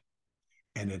period,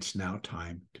 and it's now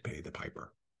time to pay the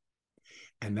piper.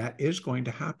 And that is going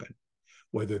to happen.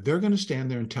 Whether they're going to stand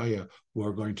there and tell you,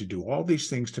 we're going to do all these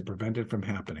things to prevent it from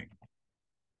happening,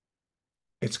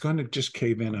 it's going to just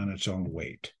cave in on its own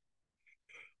weight.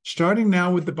 Starting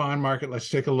now with the bond market, let's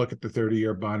take a look at the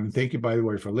 30-year bond. And thank you, by the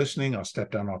way, for listening. I'll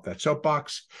step down off that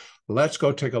soapbox. Let's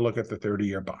go take a look at the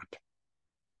 30-year bond.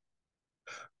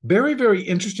 Very, very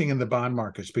interesting in the bond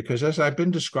markets because as I've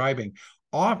been describing,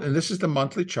 and this is the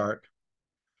monthly chart.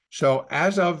 So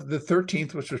as of the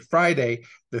 13th, which was Friday,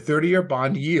 the 30-year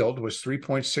bond yield was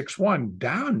 3.61,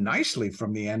 down nicely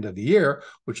from the end of the year,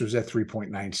 which was at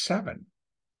 3.97.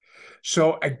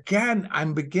 So again,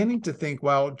 I'm beginning to think,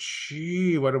 well,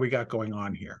 gee, what do we got going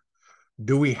on here?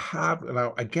 Do we have,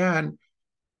 well, again,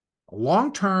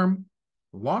 long-term,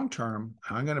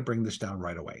 I'm going to bring this down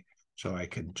right away so I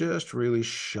can just really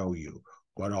show you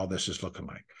what all this is looking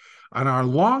like. On our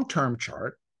long-term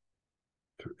chart,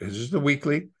 this is the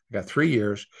weekly, I got 3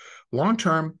 years,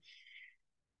 long-term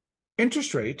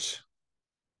interest rates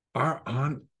are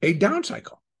on a down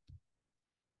cycle.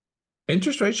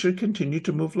 Interest rates should continue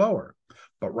to move lower.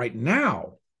 But right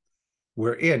now,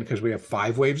 we're in because we have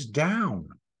 5 waves down.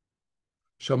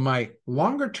 So my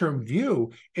longer-term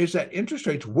view is that interest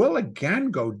rates will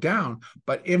again go down,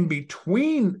 but in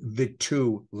between the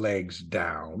 2 legs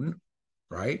down,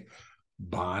 right,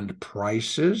 bond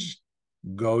prices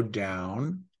go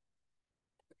down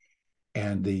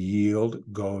and the yield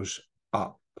goes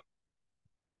up.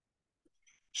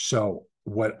 So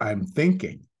what I'm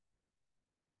thinking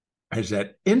is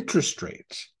that interest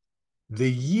rates,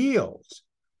 the yields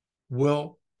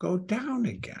will go down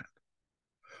again,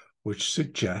 which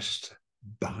suggests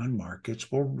bond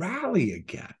markets will rally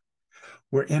again.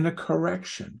 We're in a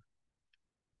correction.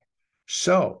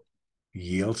 So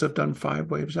yields have done 5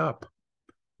 waves up.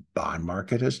 Bond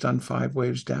market has done 5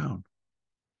 waves down.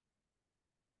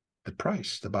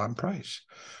 The bond price.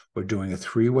 We're doing a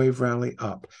 3-wave rally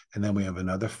up, and then we have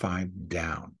another 5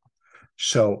 down.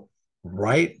 So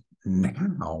right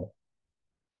now,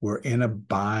 we're in a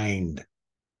bind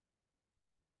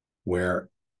where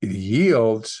the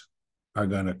yields are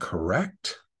going to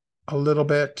correct a little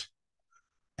bit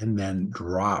and then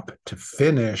drop to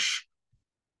finish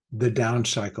the down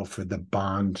cycle for the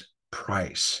bond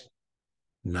price,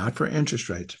 not for interest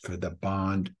rates, for the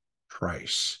bond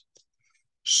price.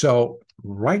 So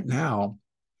right now,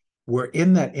 we're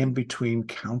in that in-between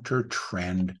counter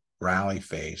trend rally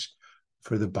phase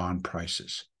for the bond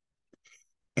prices.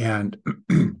 And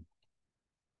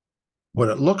what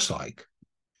it looks like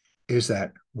is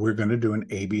that we're going to do an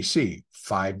ABC,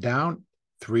 5 down,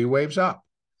 3 waves up.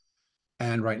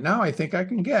 And right now, I think I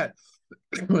can get,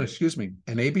 excuse me,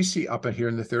 an ABC up here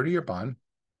in the 30-year bond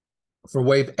for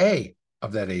wave A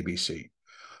of that ABC.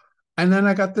 And then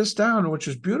I got this down, which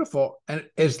is beautiful. And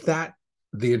is that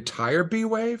the entire B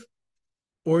wave?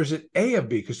 Or is it A of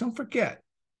B? Because don't forget,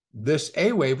 this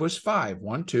A wave was 5.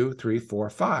 1, 2, 3, 4,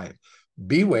 5.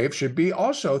 B wave should be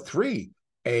also 3.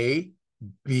 A,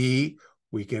 B,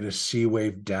 we get a C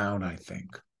wave down, I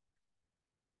think.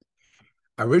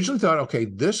 I originally thought, okay,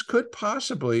 this could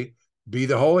possibly be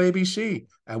the whole ABC,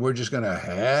 and we're just going to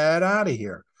head out of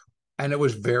here. And it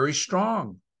was very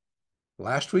strong.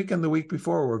 Last week and the week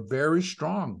before were very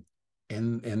strong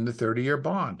in the 30-year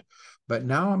bond. But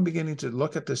now I'm beginning to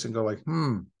look at this and go like,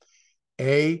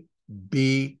 A,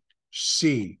 B,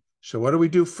 C. So what do we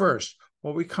do first?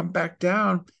 Well, we come back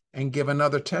down and give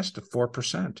another test of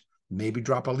 4%. Maybe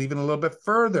drop even a little bit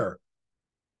further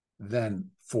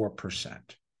than 4%.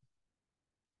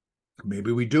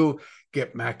 Maybe we do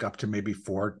get back up to maybe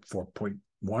 4.10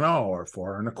 or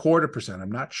 4.25%.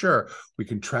 I'm not sure. We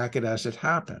can track it as it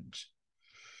happens.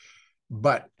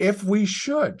 But if we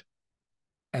should,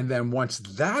 and then once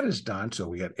that is done, so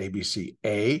we get ABC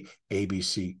A,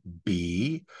 ABC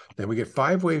B, then we get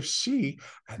 5 wave C,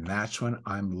 and that's when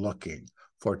I'm looking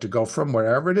for it to go from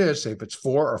wherever it is, say if it's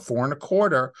 4 or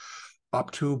 4.25,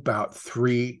 up to about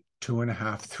 3,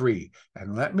 2.5, 3.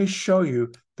 And let me show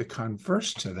you the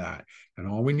converse to that. And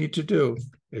all we need to do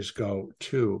is go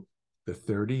to the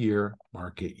 30-year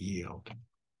market yield.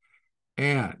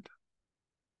 And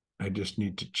I just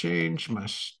need to change my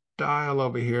style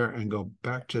over here and go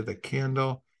back to the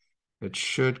candle. It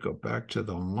should go back to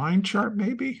the line chart,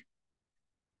 maybe. It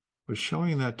was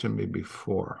showing that to me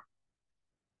before.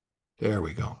 There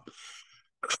we go.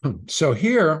 So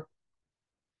here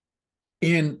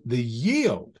in the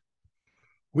yield,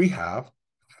 we have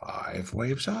 5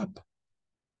 waves up.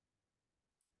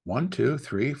 1, 2,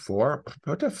 3, 4,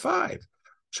 go to 5.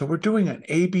 So we're doing an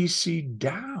ABC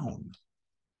down.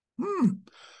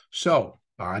 So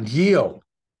bond yield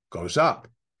goes up,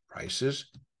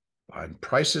 bond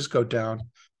prices go down,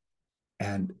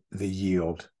 and the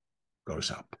yield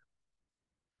goes up.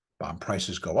 Bond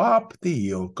prices go up, the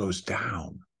yield goes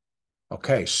down.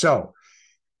 Okay, so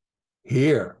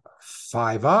here,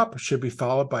 5 up should be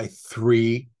followed by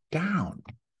 3 down.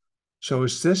 So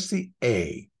is this the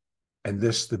A and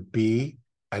this the B,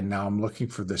 and now I'm looking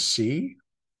for the C?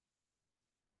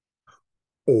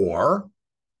 Or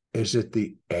is it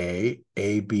the A,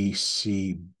 B,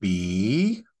 C,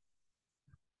 B,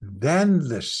 then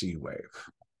the C wave?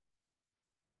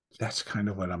 That's kind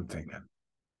of what I'm thinking.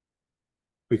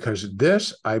 Because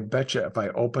this, I bet you if I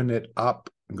open it up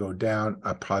and go down,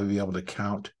 I'll probably be able to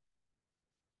count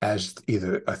as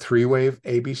either a 3-wave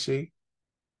ABC,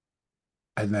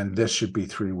 and then this should be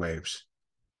 3 waves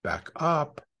back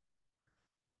up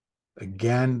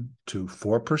again to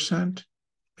 4%,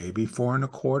 maybe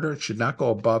 4.25. It should not go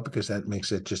above because that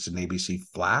makes it just an ABC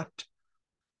flat.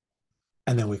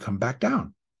 And then we come back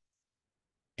down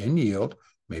in yield,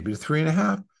 maybe to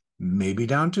 3.5, maybe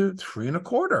down to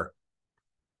 3.25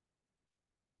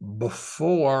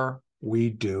 before we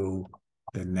do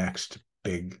the next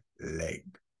big leg.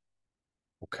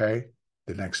 Okay,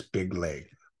 the next big leg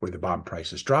where the bond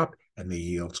prices drop and the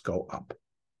yields go up.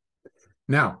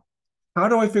 Now, how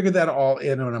do I figure that all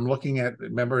in when I'm looking at,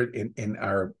 remember, in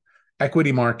our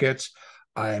equity markets,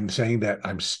 I'm saying that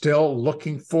I'm still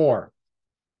looking for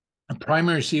a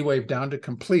primary C wave down to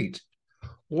complete.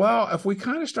 Well, if we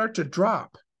kind of start to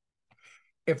drop,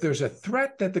 if there's a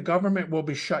threat that the government will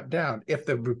be shut down, if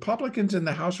the Republicans in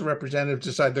the House of Representatives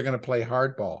decide they're going to play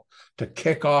hardball to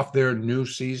kick off their new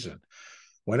season,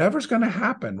 whatever's going to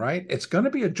happen, right? It's going to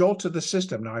be a jolt to the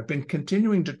system. Now, I've been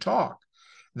continuing to talk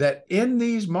that in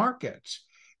these markets,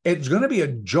 it's going to be a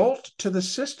jolt to the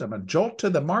system, a jolt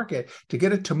to the market to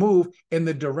get it to move in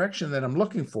the direction that I'm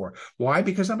looking for. Why?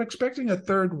 Because I'm expecting a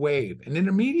third wave, an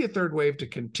intermediate third wave to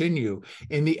continue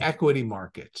in the equity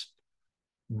markets.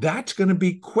 That's going to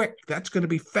be quick. That's going to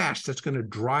be fast. That's going to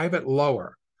drive it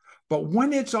lower. But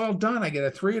when it's all done, I get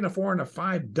a 3 and a 4 and a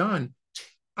 5 done.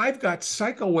 I've got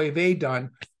cycle wave A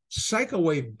done. Cycle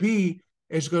wave B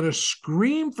is going to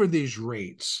scream for these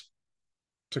rates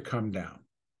to come down.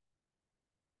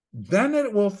 Then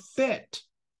it will fit.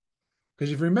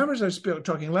 Because if you remember, as I was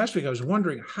talking last week, I was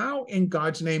wondering how in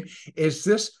God's name is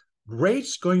this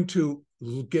rates going to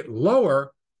get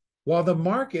lower while the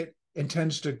market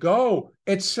intends to go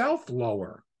itself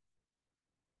lower,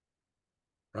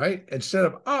 right? Instead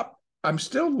of up, I'm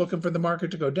still looking for the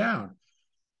market to go down.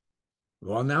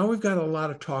 Well, now we've got a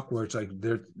lot of talk where it's like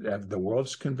the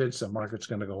world's convinced the market's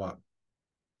going to go up.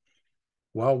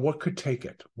 Well, what could take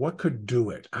it? What could do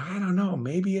it? I don't know.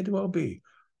 Maybe it will be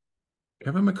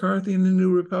Kevin McCarthy and the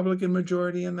new Republican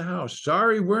majority in the House.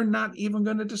 Sorry, we're not even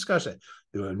going to discuss it.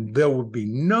 There would be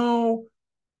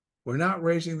we're not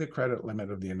raising the credit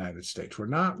limit of the United States. We're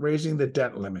not raising the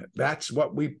debt limit. That's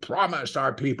what we promised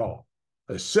our people,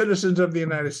 the citizens of the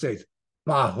United States.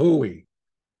 Bahooey.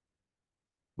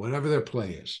 Whatever their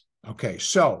play is. Okay,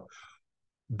 so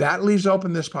that leaves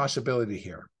open this possibility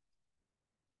here.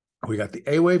 We got the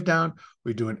A wave down.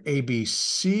 We do an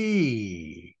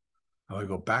ABC. And we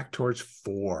go back towards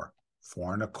 4,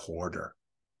 4.25,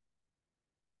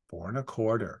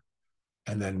 4.25,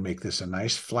 and then make this a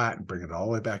nice flat and bring it all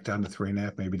the way back down to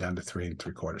 3.5, maybe down to 3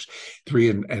 3/4, 3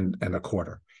 and a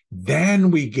quarter.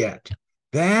 Then we get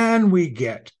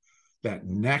that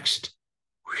next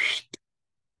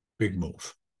big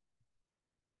move.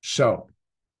 So,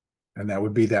 and that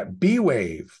would be that B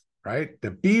wave, right? The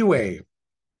B wave.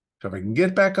 So if I can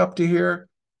get back up to here,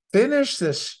 finish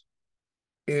this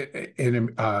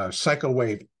in cycle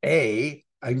wave A,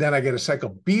 and then I get a cycle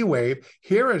B wave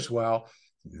here as well.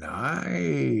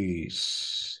 Nice.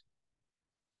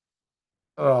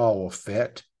 Oh, will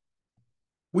fit.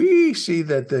 We see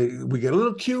that we get a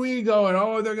little QE going.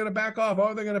 Oh, they're going to back off.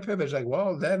 Oh, they're going to pivot. It's like,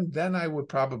 well, then I would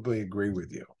probably agree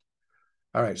with you.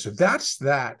 All right, so that's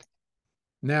that.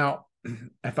 Now,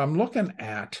 if I'm looking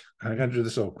at, I got to do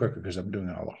this a little quicker because I'm doing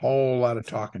a whole lot of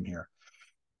talking here.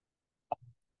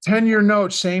 10-year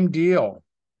note, same deal,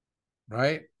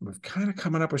 right? We're kind of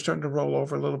coming up. We're starting to roll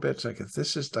over a little bit. It's like if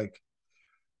this is like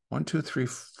 1, 2, 3,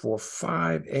 4,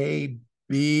 5, A,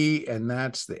 B, and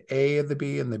that's the A of the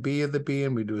B and the B of the B,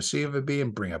 and we do a C of a B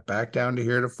and bring it back down to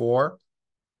here to 4,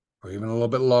 or even a little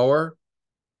bit lower,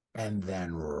 and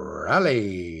then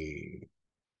rally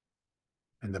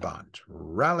in the bond,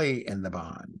 rally in the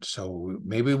bond. So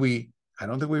maybe I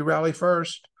don't think we rally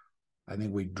first. I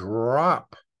think we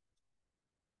drop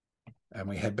and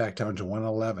we head back down to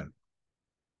 111,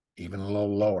 even a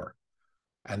little lower.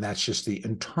 And that's just the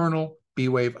internal B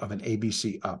wave of an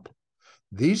ABC up.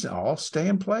 These all stay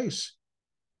in place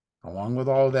along with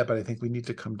all of that, but I think we need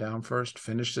to come down first,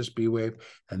 finish this B wave,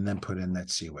 and then put in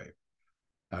that C wave.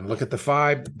 Now look at the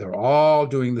 5. They're all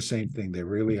doing the same thing. They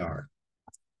really are.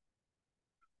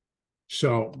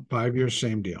 So 5 years,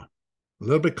 same deal. A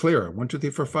little bit clearer. 1, 2, 3,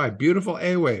 4, 5. Beautiful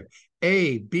A wave.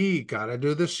 A, B, got to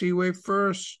do the C wave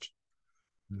first.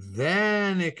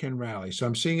 Then it can rally. So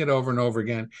I'm seeing it over and over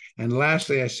again. And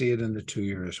lastly, I see it in the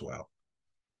 2-year as well.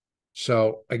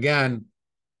 So again,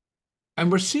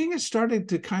 and we're seeing it starting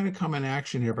to kind of come in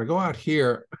action here. If I go out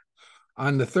here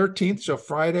on the 13th, so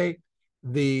Friday,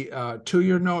 the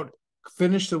 2-year note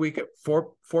finished the week at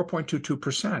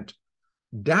 4.22%,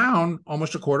 down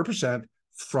almost 0.25%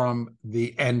 from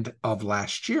the end of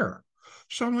last year.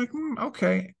 So I'm like,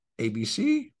 okay,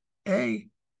 ABC, A,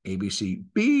 ABC,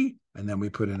 B, and then we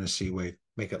put in a C wave,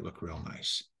 make it look real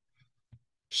nice.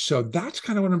 So that's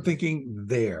kind of what I'm thinking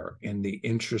there in the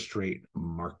interest rate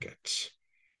market.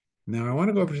 Now I want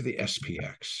to go over to the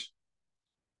SPX.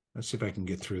 Let's see if I can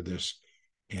get through this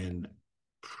in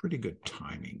pretty good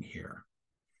timing here.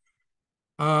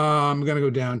 I'm going to go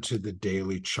down to the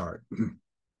daily chart.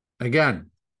 Again,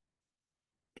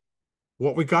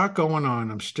 what we got going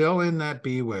on, I'm still in that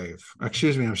B wave.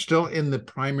 Excuse me, I'm still in the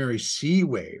primary C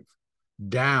wave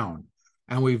down.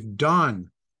 And we've done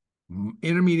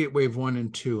intermediate wave 1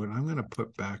 and 2. And I'm going to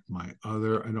put back my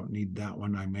other, I don't need that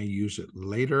one. I may use it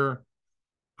later.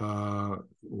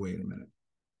 Wait a minute.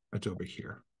 That's over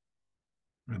here.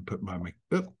 And put my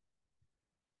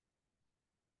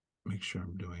make sure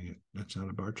I'm doing it. That's not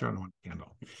a bar chart. I want a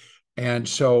candle. And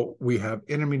so we have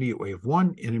intermediate wave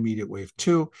 1, intermediate wave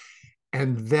 2,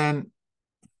 and then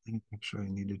actually I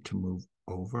needed to move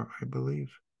over, I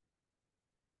believe.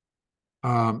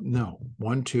 No,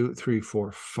 1, 2, 3,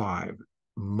 4, 5.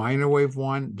 Minor wave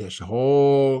 1, this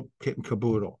whole kit and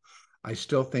caboodle. I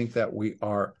still think that we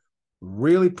are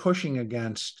really pushing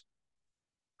against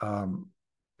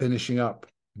finishing up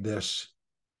this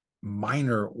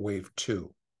minor wave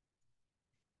 2.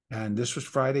 And this was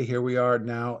Friday. Here we are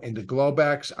now into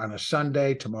Globex on a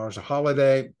Sunday. Tomorrow's a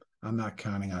holiday. I'm not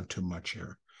counting on too much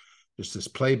here. Just this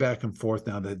play back and forth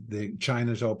now that the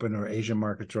China's open or Asian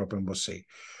markets are open. We'll see.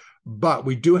 But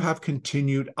we do have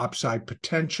continued upside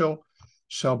potential.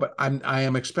 So, but I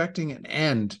am expecting an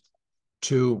end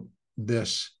to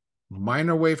this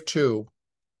minor wave 2.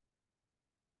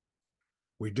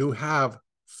 We do have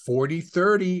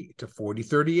 40.30 to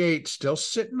 40.38 still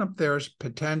sitting up there as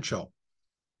potential.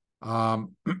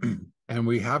 And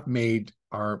we have made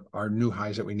our new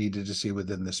highs that we needed to see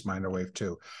within this minor wave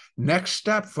 2. Next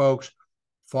step, folks,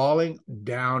 falling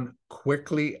down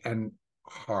quickly and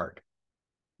hard.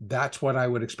 That's what I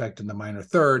would expect in the minor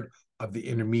third of the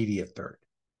intermediate third.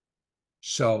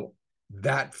 So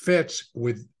that fits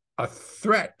with a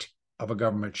threat of a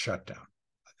government shutdown.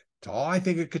 That's all I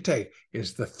think it could take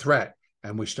is the threat,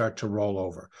 and we start to roll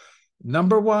over.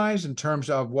 Number-wise, in terms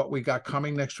of what we got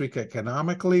coming next week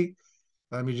economically,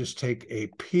 let me just take a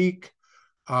peek.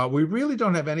 We really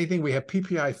don't have anything. We have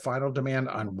PPI final demand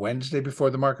on Wednesday before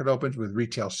the market opens with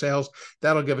retail sales.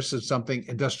 That'll give us something.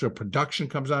 Industrial production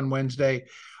comes on Wednesday.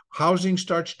 Housing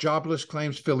starts, jobless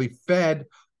claims, Philly Fed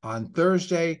on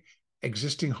Thursday,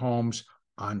 existing homes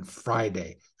on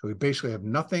Friday. So we basically have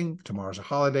nothing. Tomorrow's a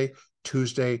holiday.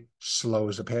 Tuesday, slow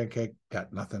as a pancake.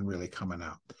 Got nothing really coming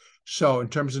out. So in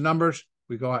terms of numbers,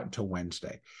 we go out until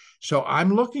Wednesday. So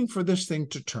I'm looking for this thing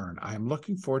to turn. I'm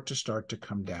looking for it to start to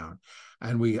come down.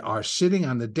 And we are sitting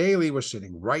on the daily. We're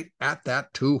sitting right at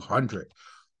that 200.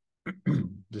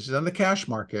 This is on the cash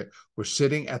market. We're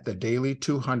sitting at the daily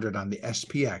 200 on the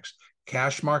SPX.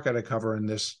 Cash market I cover in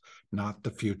this, not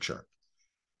the future.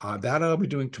 That I'll be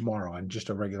doing tomorrow on just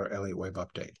a regular Elliott wave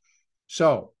update.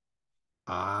 So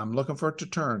I'm looking for it to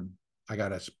turn. I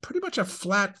got pretty much a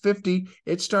flat 50.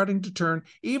 It's starting to turn.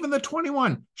 Even the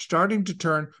 21 starting to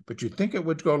turn, but you'd think it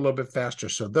would go a little bit faster.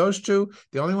 So those two,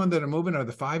 the only one that are moving are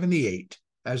the 5 and the 8,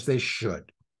 as they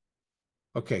should.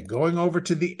 Okay, going over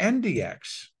to the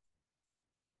NDX.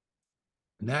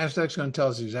 NASDAQ's going to tell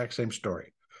us the exact same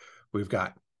story. We've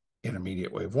got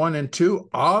intermediate wave 1 and 2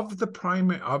 of the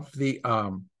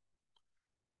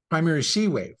primary C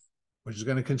wave, which is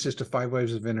going to consist of 5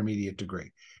 waves of intermediate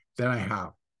degree. Then I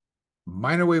have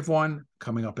minor wave 1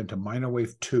 coming up into minor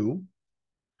wave 2.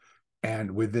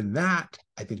 And within that,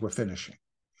 I think we're finishing.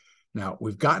 Now,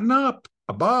 we've gotten up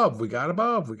above. We got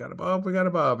above.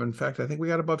 In fact, I think we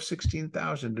got above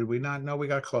 16,000. Did we not? No, we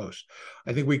got close.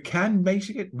 I think we can make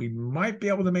it. We might be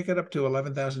able to make it up to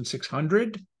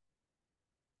 11,600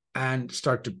 and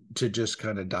start to just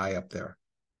kind of die up there.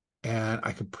 And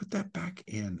I can put that back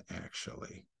in,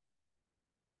 actually.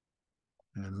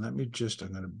 And let me just,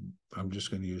 I'm just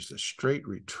going to use the straight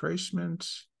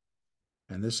retracements.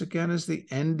 And this again is the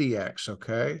NDX,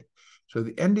 okay? So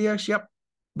the NDX, yep,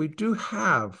 we do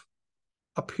have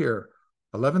up here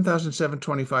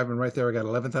 11,725, and right there I got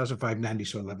 11,590,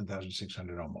 so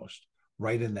 11,600 almost,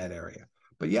 right in that area.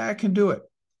 But yeah, I can do it.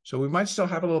 So we might still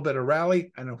have a little bit of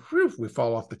rally, and whew, we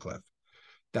fall off the cliff.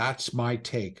 That's my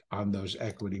take on those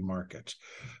equity markets.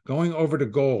 Going over to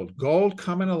gold. Gold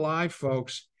coming alive,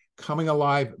 folks. Coming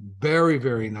alive very,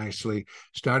 very nicely.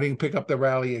 Starting to pick up the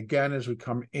rally again as we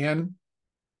come in.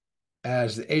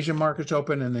 As the Asian markets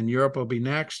open, and then Europe will be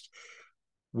next.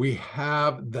 We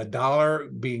have the dollar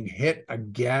being hit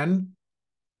again.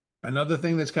 Another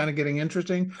thing that's kind of getting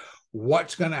interesting,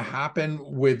 what's going to happen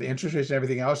with interest rates and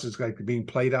everything else is like being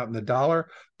played out in the dollar.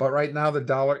 But right now, the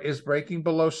dollar is breaking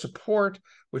below support,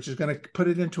 which is going to put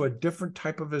it into a different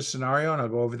type of a scenario. And I'll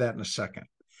go over that in a second.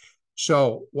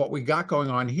 So what we got going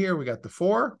on here, we got the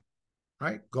 4,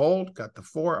 right? Gold got the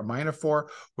 4, a minor 4.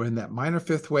 We're in that minor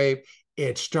 5th wave.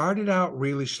 It started out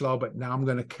really slow, but now I'm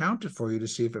going to count it for you to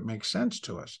see if it makes sense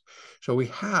to us. So we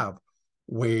have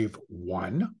wave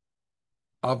 1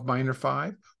 of minor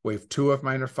 5, wave 2 of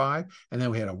minor 5, and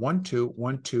then we had a 1, 2,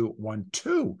 1, 2, 1,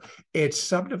 2. It's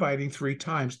subdividing 3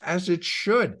 times, as it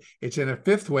should. It's in a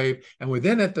 5th wave, and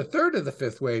within it, the 3rd of the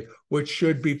 5th wave, which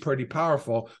should be pretty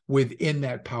powerful within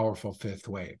that powerful 5th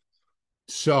wave.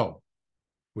 So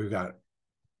we've got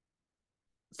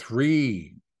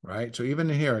 3, right? So even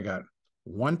in here, I got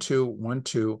 1, 2, 1,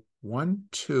 2, 1,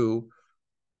 2,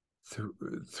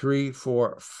 3,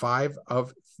 4, 5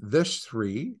 of this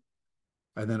 3,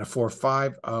 and then a 4,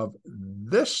 5 of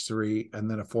this 3, and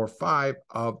then a 4, 5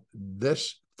 of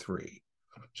this 3.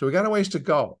 So we got a ways to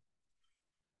go.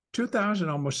 2,000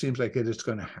 almost seems like it is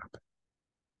going to happen.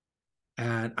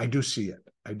 And I do see it.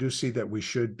 I do see that we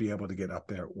should be able to get up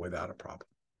there without a problem.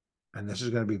 And this is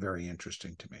going to be very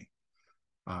interesting to me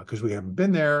because we haven't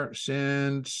been there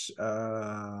since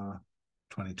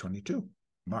 2022,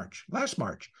 last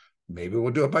March. Maybe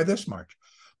we'll do it by this March.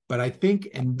 But I think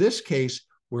in this case,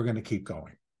 we're going to keep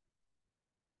going.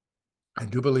 I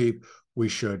do believe we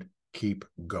should keep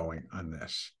going on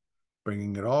this.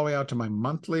 Bringing it all the way out to my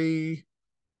monthly,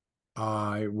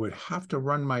 I would have to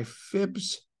run my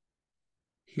fibs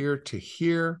here to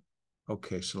here.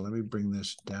 Okay, so let me bring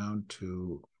this down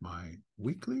to my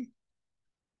weekly.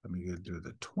 Let me do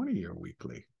the 20-year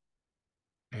weekly.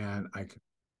 And I can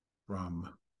from,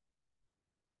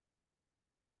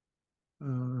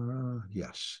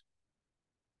 yes,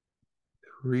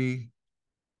 3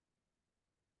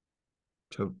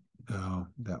 to, no,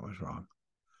 that was wrong.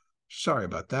 Sorry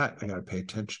about that. I got to pay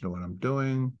attention to what I'm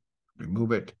doing.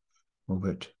 Remove it, move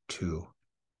it to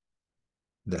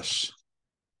this.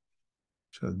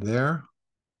 So there,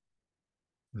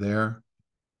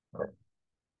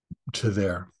 to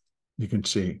there. You can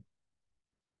see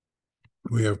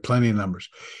we have plenty of numbers.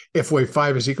 If wave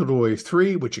 5 is equal to wave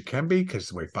 3, which it can be,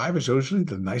 because wave 5 is usually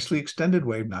the nicely extended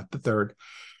wave, not the third,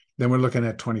 then we're looking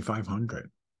at 2,500.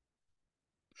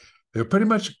 They're pretty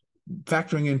much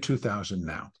factoring in 2,000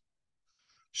 now.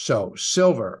 So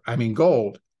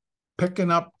gold,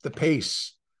 picking up the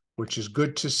pace, which is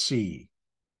good to see.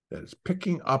 That is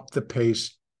picking up the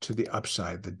pace to the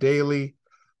upside. The daily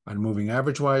and moving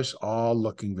average-wise, all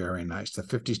looking very nice. The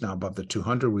 50 is now above the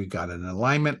 200. We got an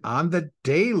alignment on the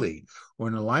daily. We're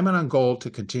in alignment on gold to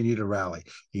continue to rally.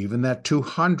 Even that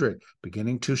 200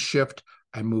 beginning to shift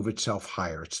and move itself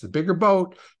higher. It's the bigger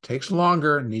boat, takes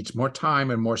longer, needs more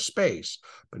time and more space.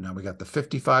 But now we got the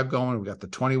 55 going, we got the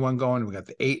 21 going, we got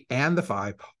the 8 and the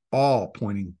 5, all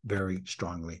pointing very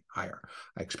strongly higher.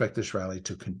 I expect this rally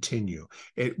to continue.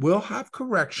 It will have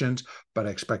corrections, but I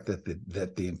expect that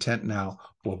the intent now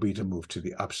will be to move to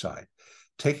the upside.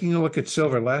 Taking a look at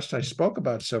silver, I spoke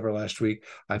about silver last week,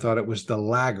 I thought it was the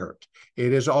laggard.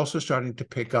 It is also starting to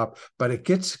pick up, but it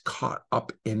gets caught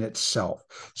up in itself.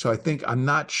 So I think I'm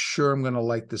not sure I'm going to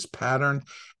like this pattern,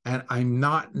 and I'm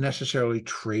not necessarily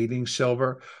trading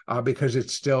silver because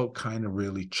it's still kind of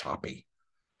really choppy.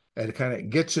 It kind of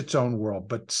gets its own world,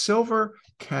 but silver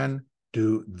can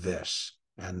do this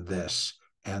and this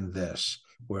and this,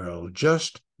 where it'll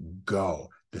just go.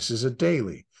 This is a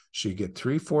daily. So you get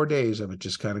 3-4 days of it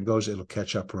just kind of goes, it'll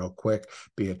catch up real quick,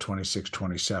 be at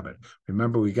 26.27.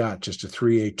 Remember, we got just a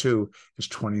 3A2 is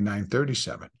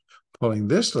 29.37. Pulling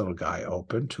this little guy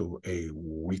open to a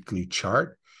weekly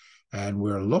chart, and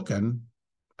we're looking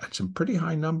at some pretty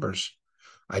high numbers.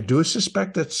 I do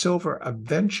suspect that silver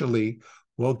eventually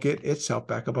will get itself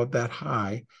back above that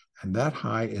high, and that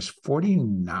high is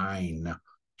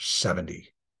 49.70.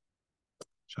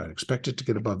 So I'd expect it to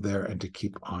get above there and to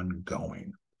keep on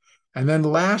going. And then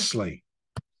lastly,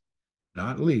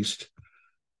 not least,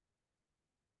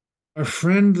 our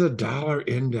friend, the dollar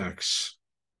index.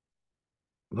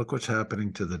 Look what's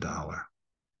happening to the dollar.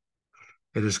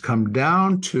 It has come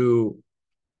down to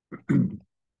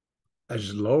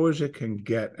as low as it can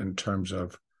get in terms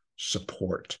of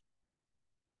support.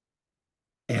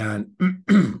 And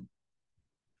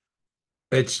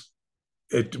it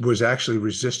was actually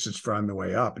resistance for on the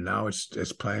way up. Now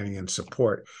it's planning in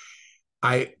support.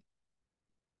 I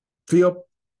feel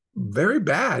very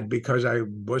bad because I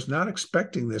was not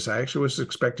expecting this. I actually was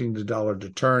expecting the dollar to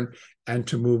turn and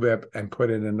to move up and put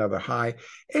in another high.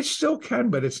 It still can,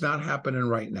 but it's not happening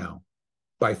right now.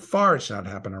 By far, it's not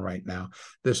happening right now.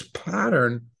 This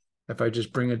pattern, if I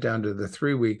just bring it down to the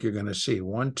 3-week, you're going to see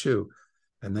 1, 2,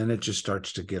 and then it just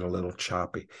starts to get a little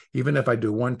choppy. Even if I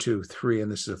do 1, 2, 3,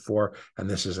 and this is a 4, and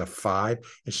this is a 5,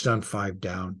 it's done 5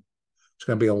 down. It's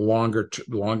going to be a longer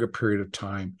period of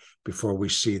time before we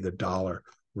see the dollar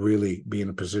really be in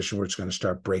a position where it's going to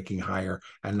start breaking higher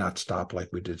and not stop like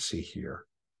we did see here.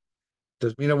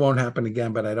 Doesn't mean it won't happen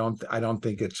again, but I don't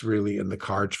think it's really in the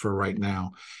cards for right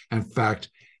now. In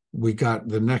fact, we got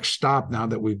the next stop now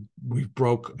that we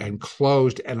broke and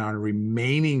closed and are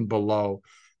remaining below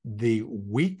the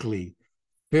weekly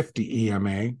 50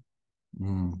 EMA.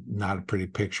 Not a pretty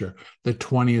picture. The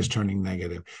 20 is turning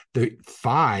negative. The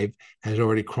 5 has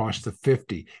already crossed the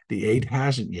 50. The 8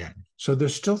 hasn't yet. So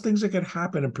there's still things that could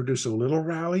happen and produce a little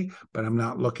rally, but I'm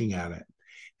not looking at it.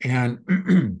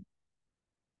 And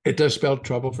it does spell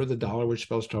trouble for the dollar, which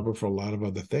spells trouble for a lot of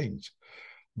other things.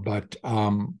 But I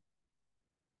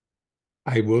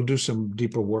will do some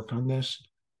deeper work on this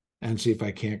and see if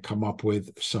I can't come up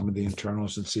with some of the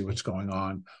internals and see what's going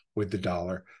on with the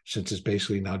dollar, since it's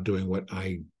basically now doing what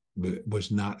I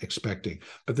was not expecting.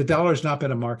 But the dollar has not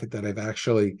been a market that I've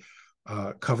actually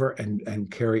cover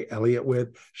and carry Elliott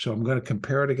with. So I'm going to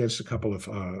compare it against a couple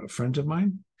of friends of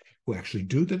mine who actually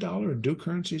do the dollar and do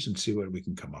currencies and see what we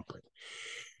can come up with.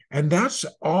 And that's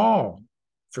all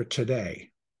for today.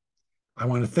 I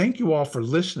want to thank you all for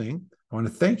listening. I want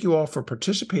to thank you all for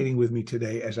participating with me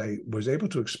today as I was able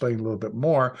to explain a little bit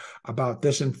more about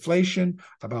this inflation,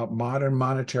 about modern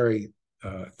monetary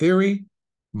theory,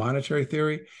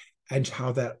 and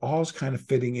how that all is kind of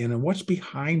fitting in and what's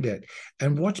behind it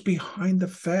and what's behind the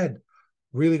Fed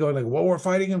really going like, well, we're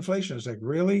fighting inflation. It's like,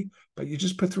 really? But you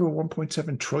just put through a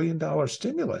 $1.7 trillion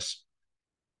stimulus.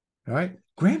 All right.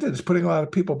 Granted, it's putting a lot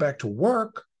of people back to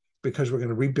work because we're going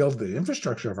to rebuild the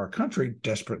infrastructure of our country,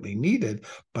 desperately needed,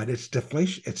 but it's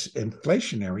deflation, it's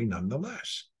inflationary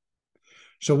nonetheless.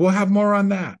 So we'll have more on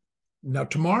that. Now,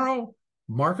 tomorrow,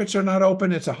 markets are not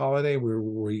open. It's a holiday.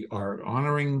 We are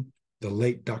honoring the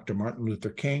late Dr. Martin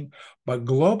Luther King, but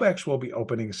Globex will be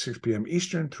opening at 6 p.m.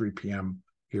 Eastern, 3 p.m.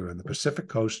 here on the Pacific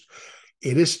Coast.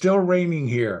 It is still raining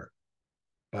here,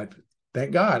 but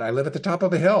thank God I live at the top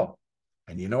of a hill.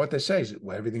 And you know what they say, is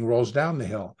everything rolls down the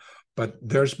hill. But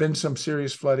there's been some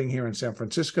serious flooding here in San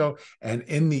Francisco and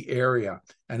in the area,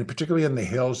 and particularly in the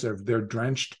hills. They're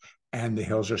drenched and the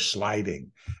hills are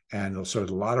sliding. And so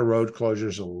there's a lot of road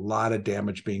closures, a lot of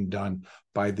damage being done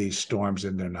by these storms,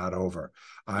 and they're not over.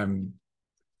 I'm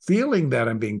feeling that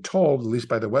I'm being told, at least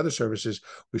by the weather services,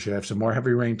 we should have some more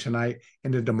heavy rain tonight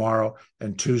into tomorrow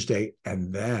and Tuesday,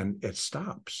 and then it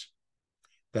stops.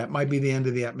 That might be the end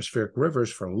of the atmospheric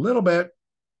rivers for a little bit,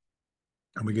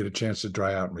 and we get a chance to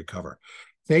dry out and recover.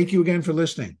 Thank you again for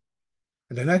listening.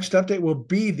 And the next update will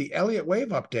be the Elliott wave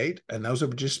update, and those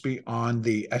will just be on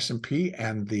the S&P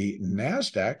and the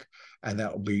NASDAQ, and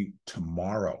that will be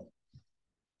tomorrow.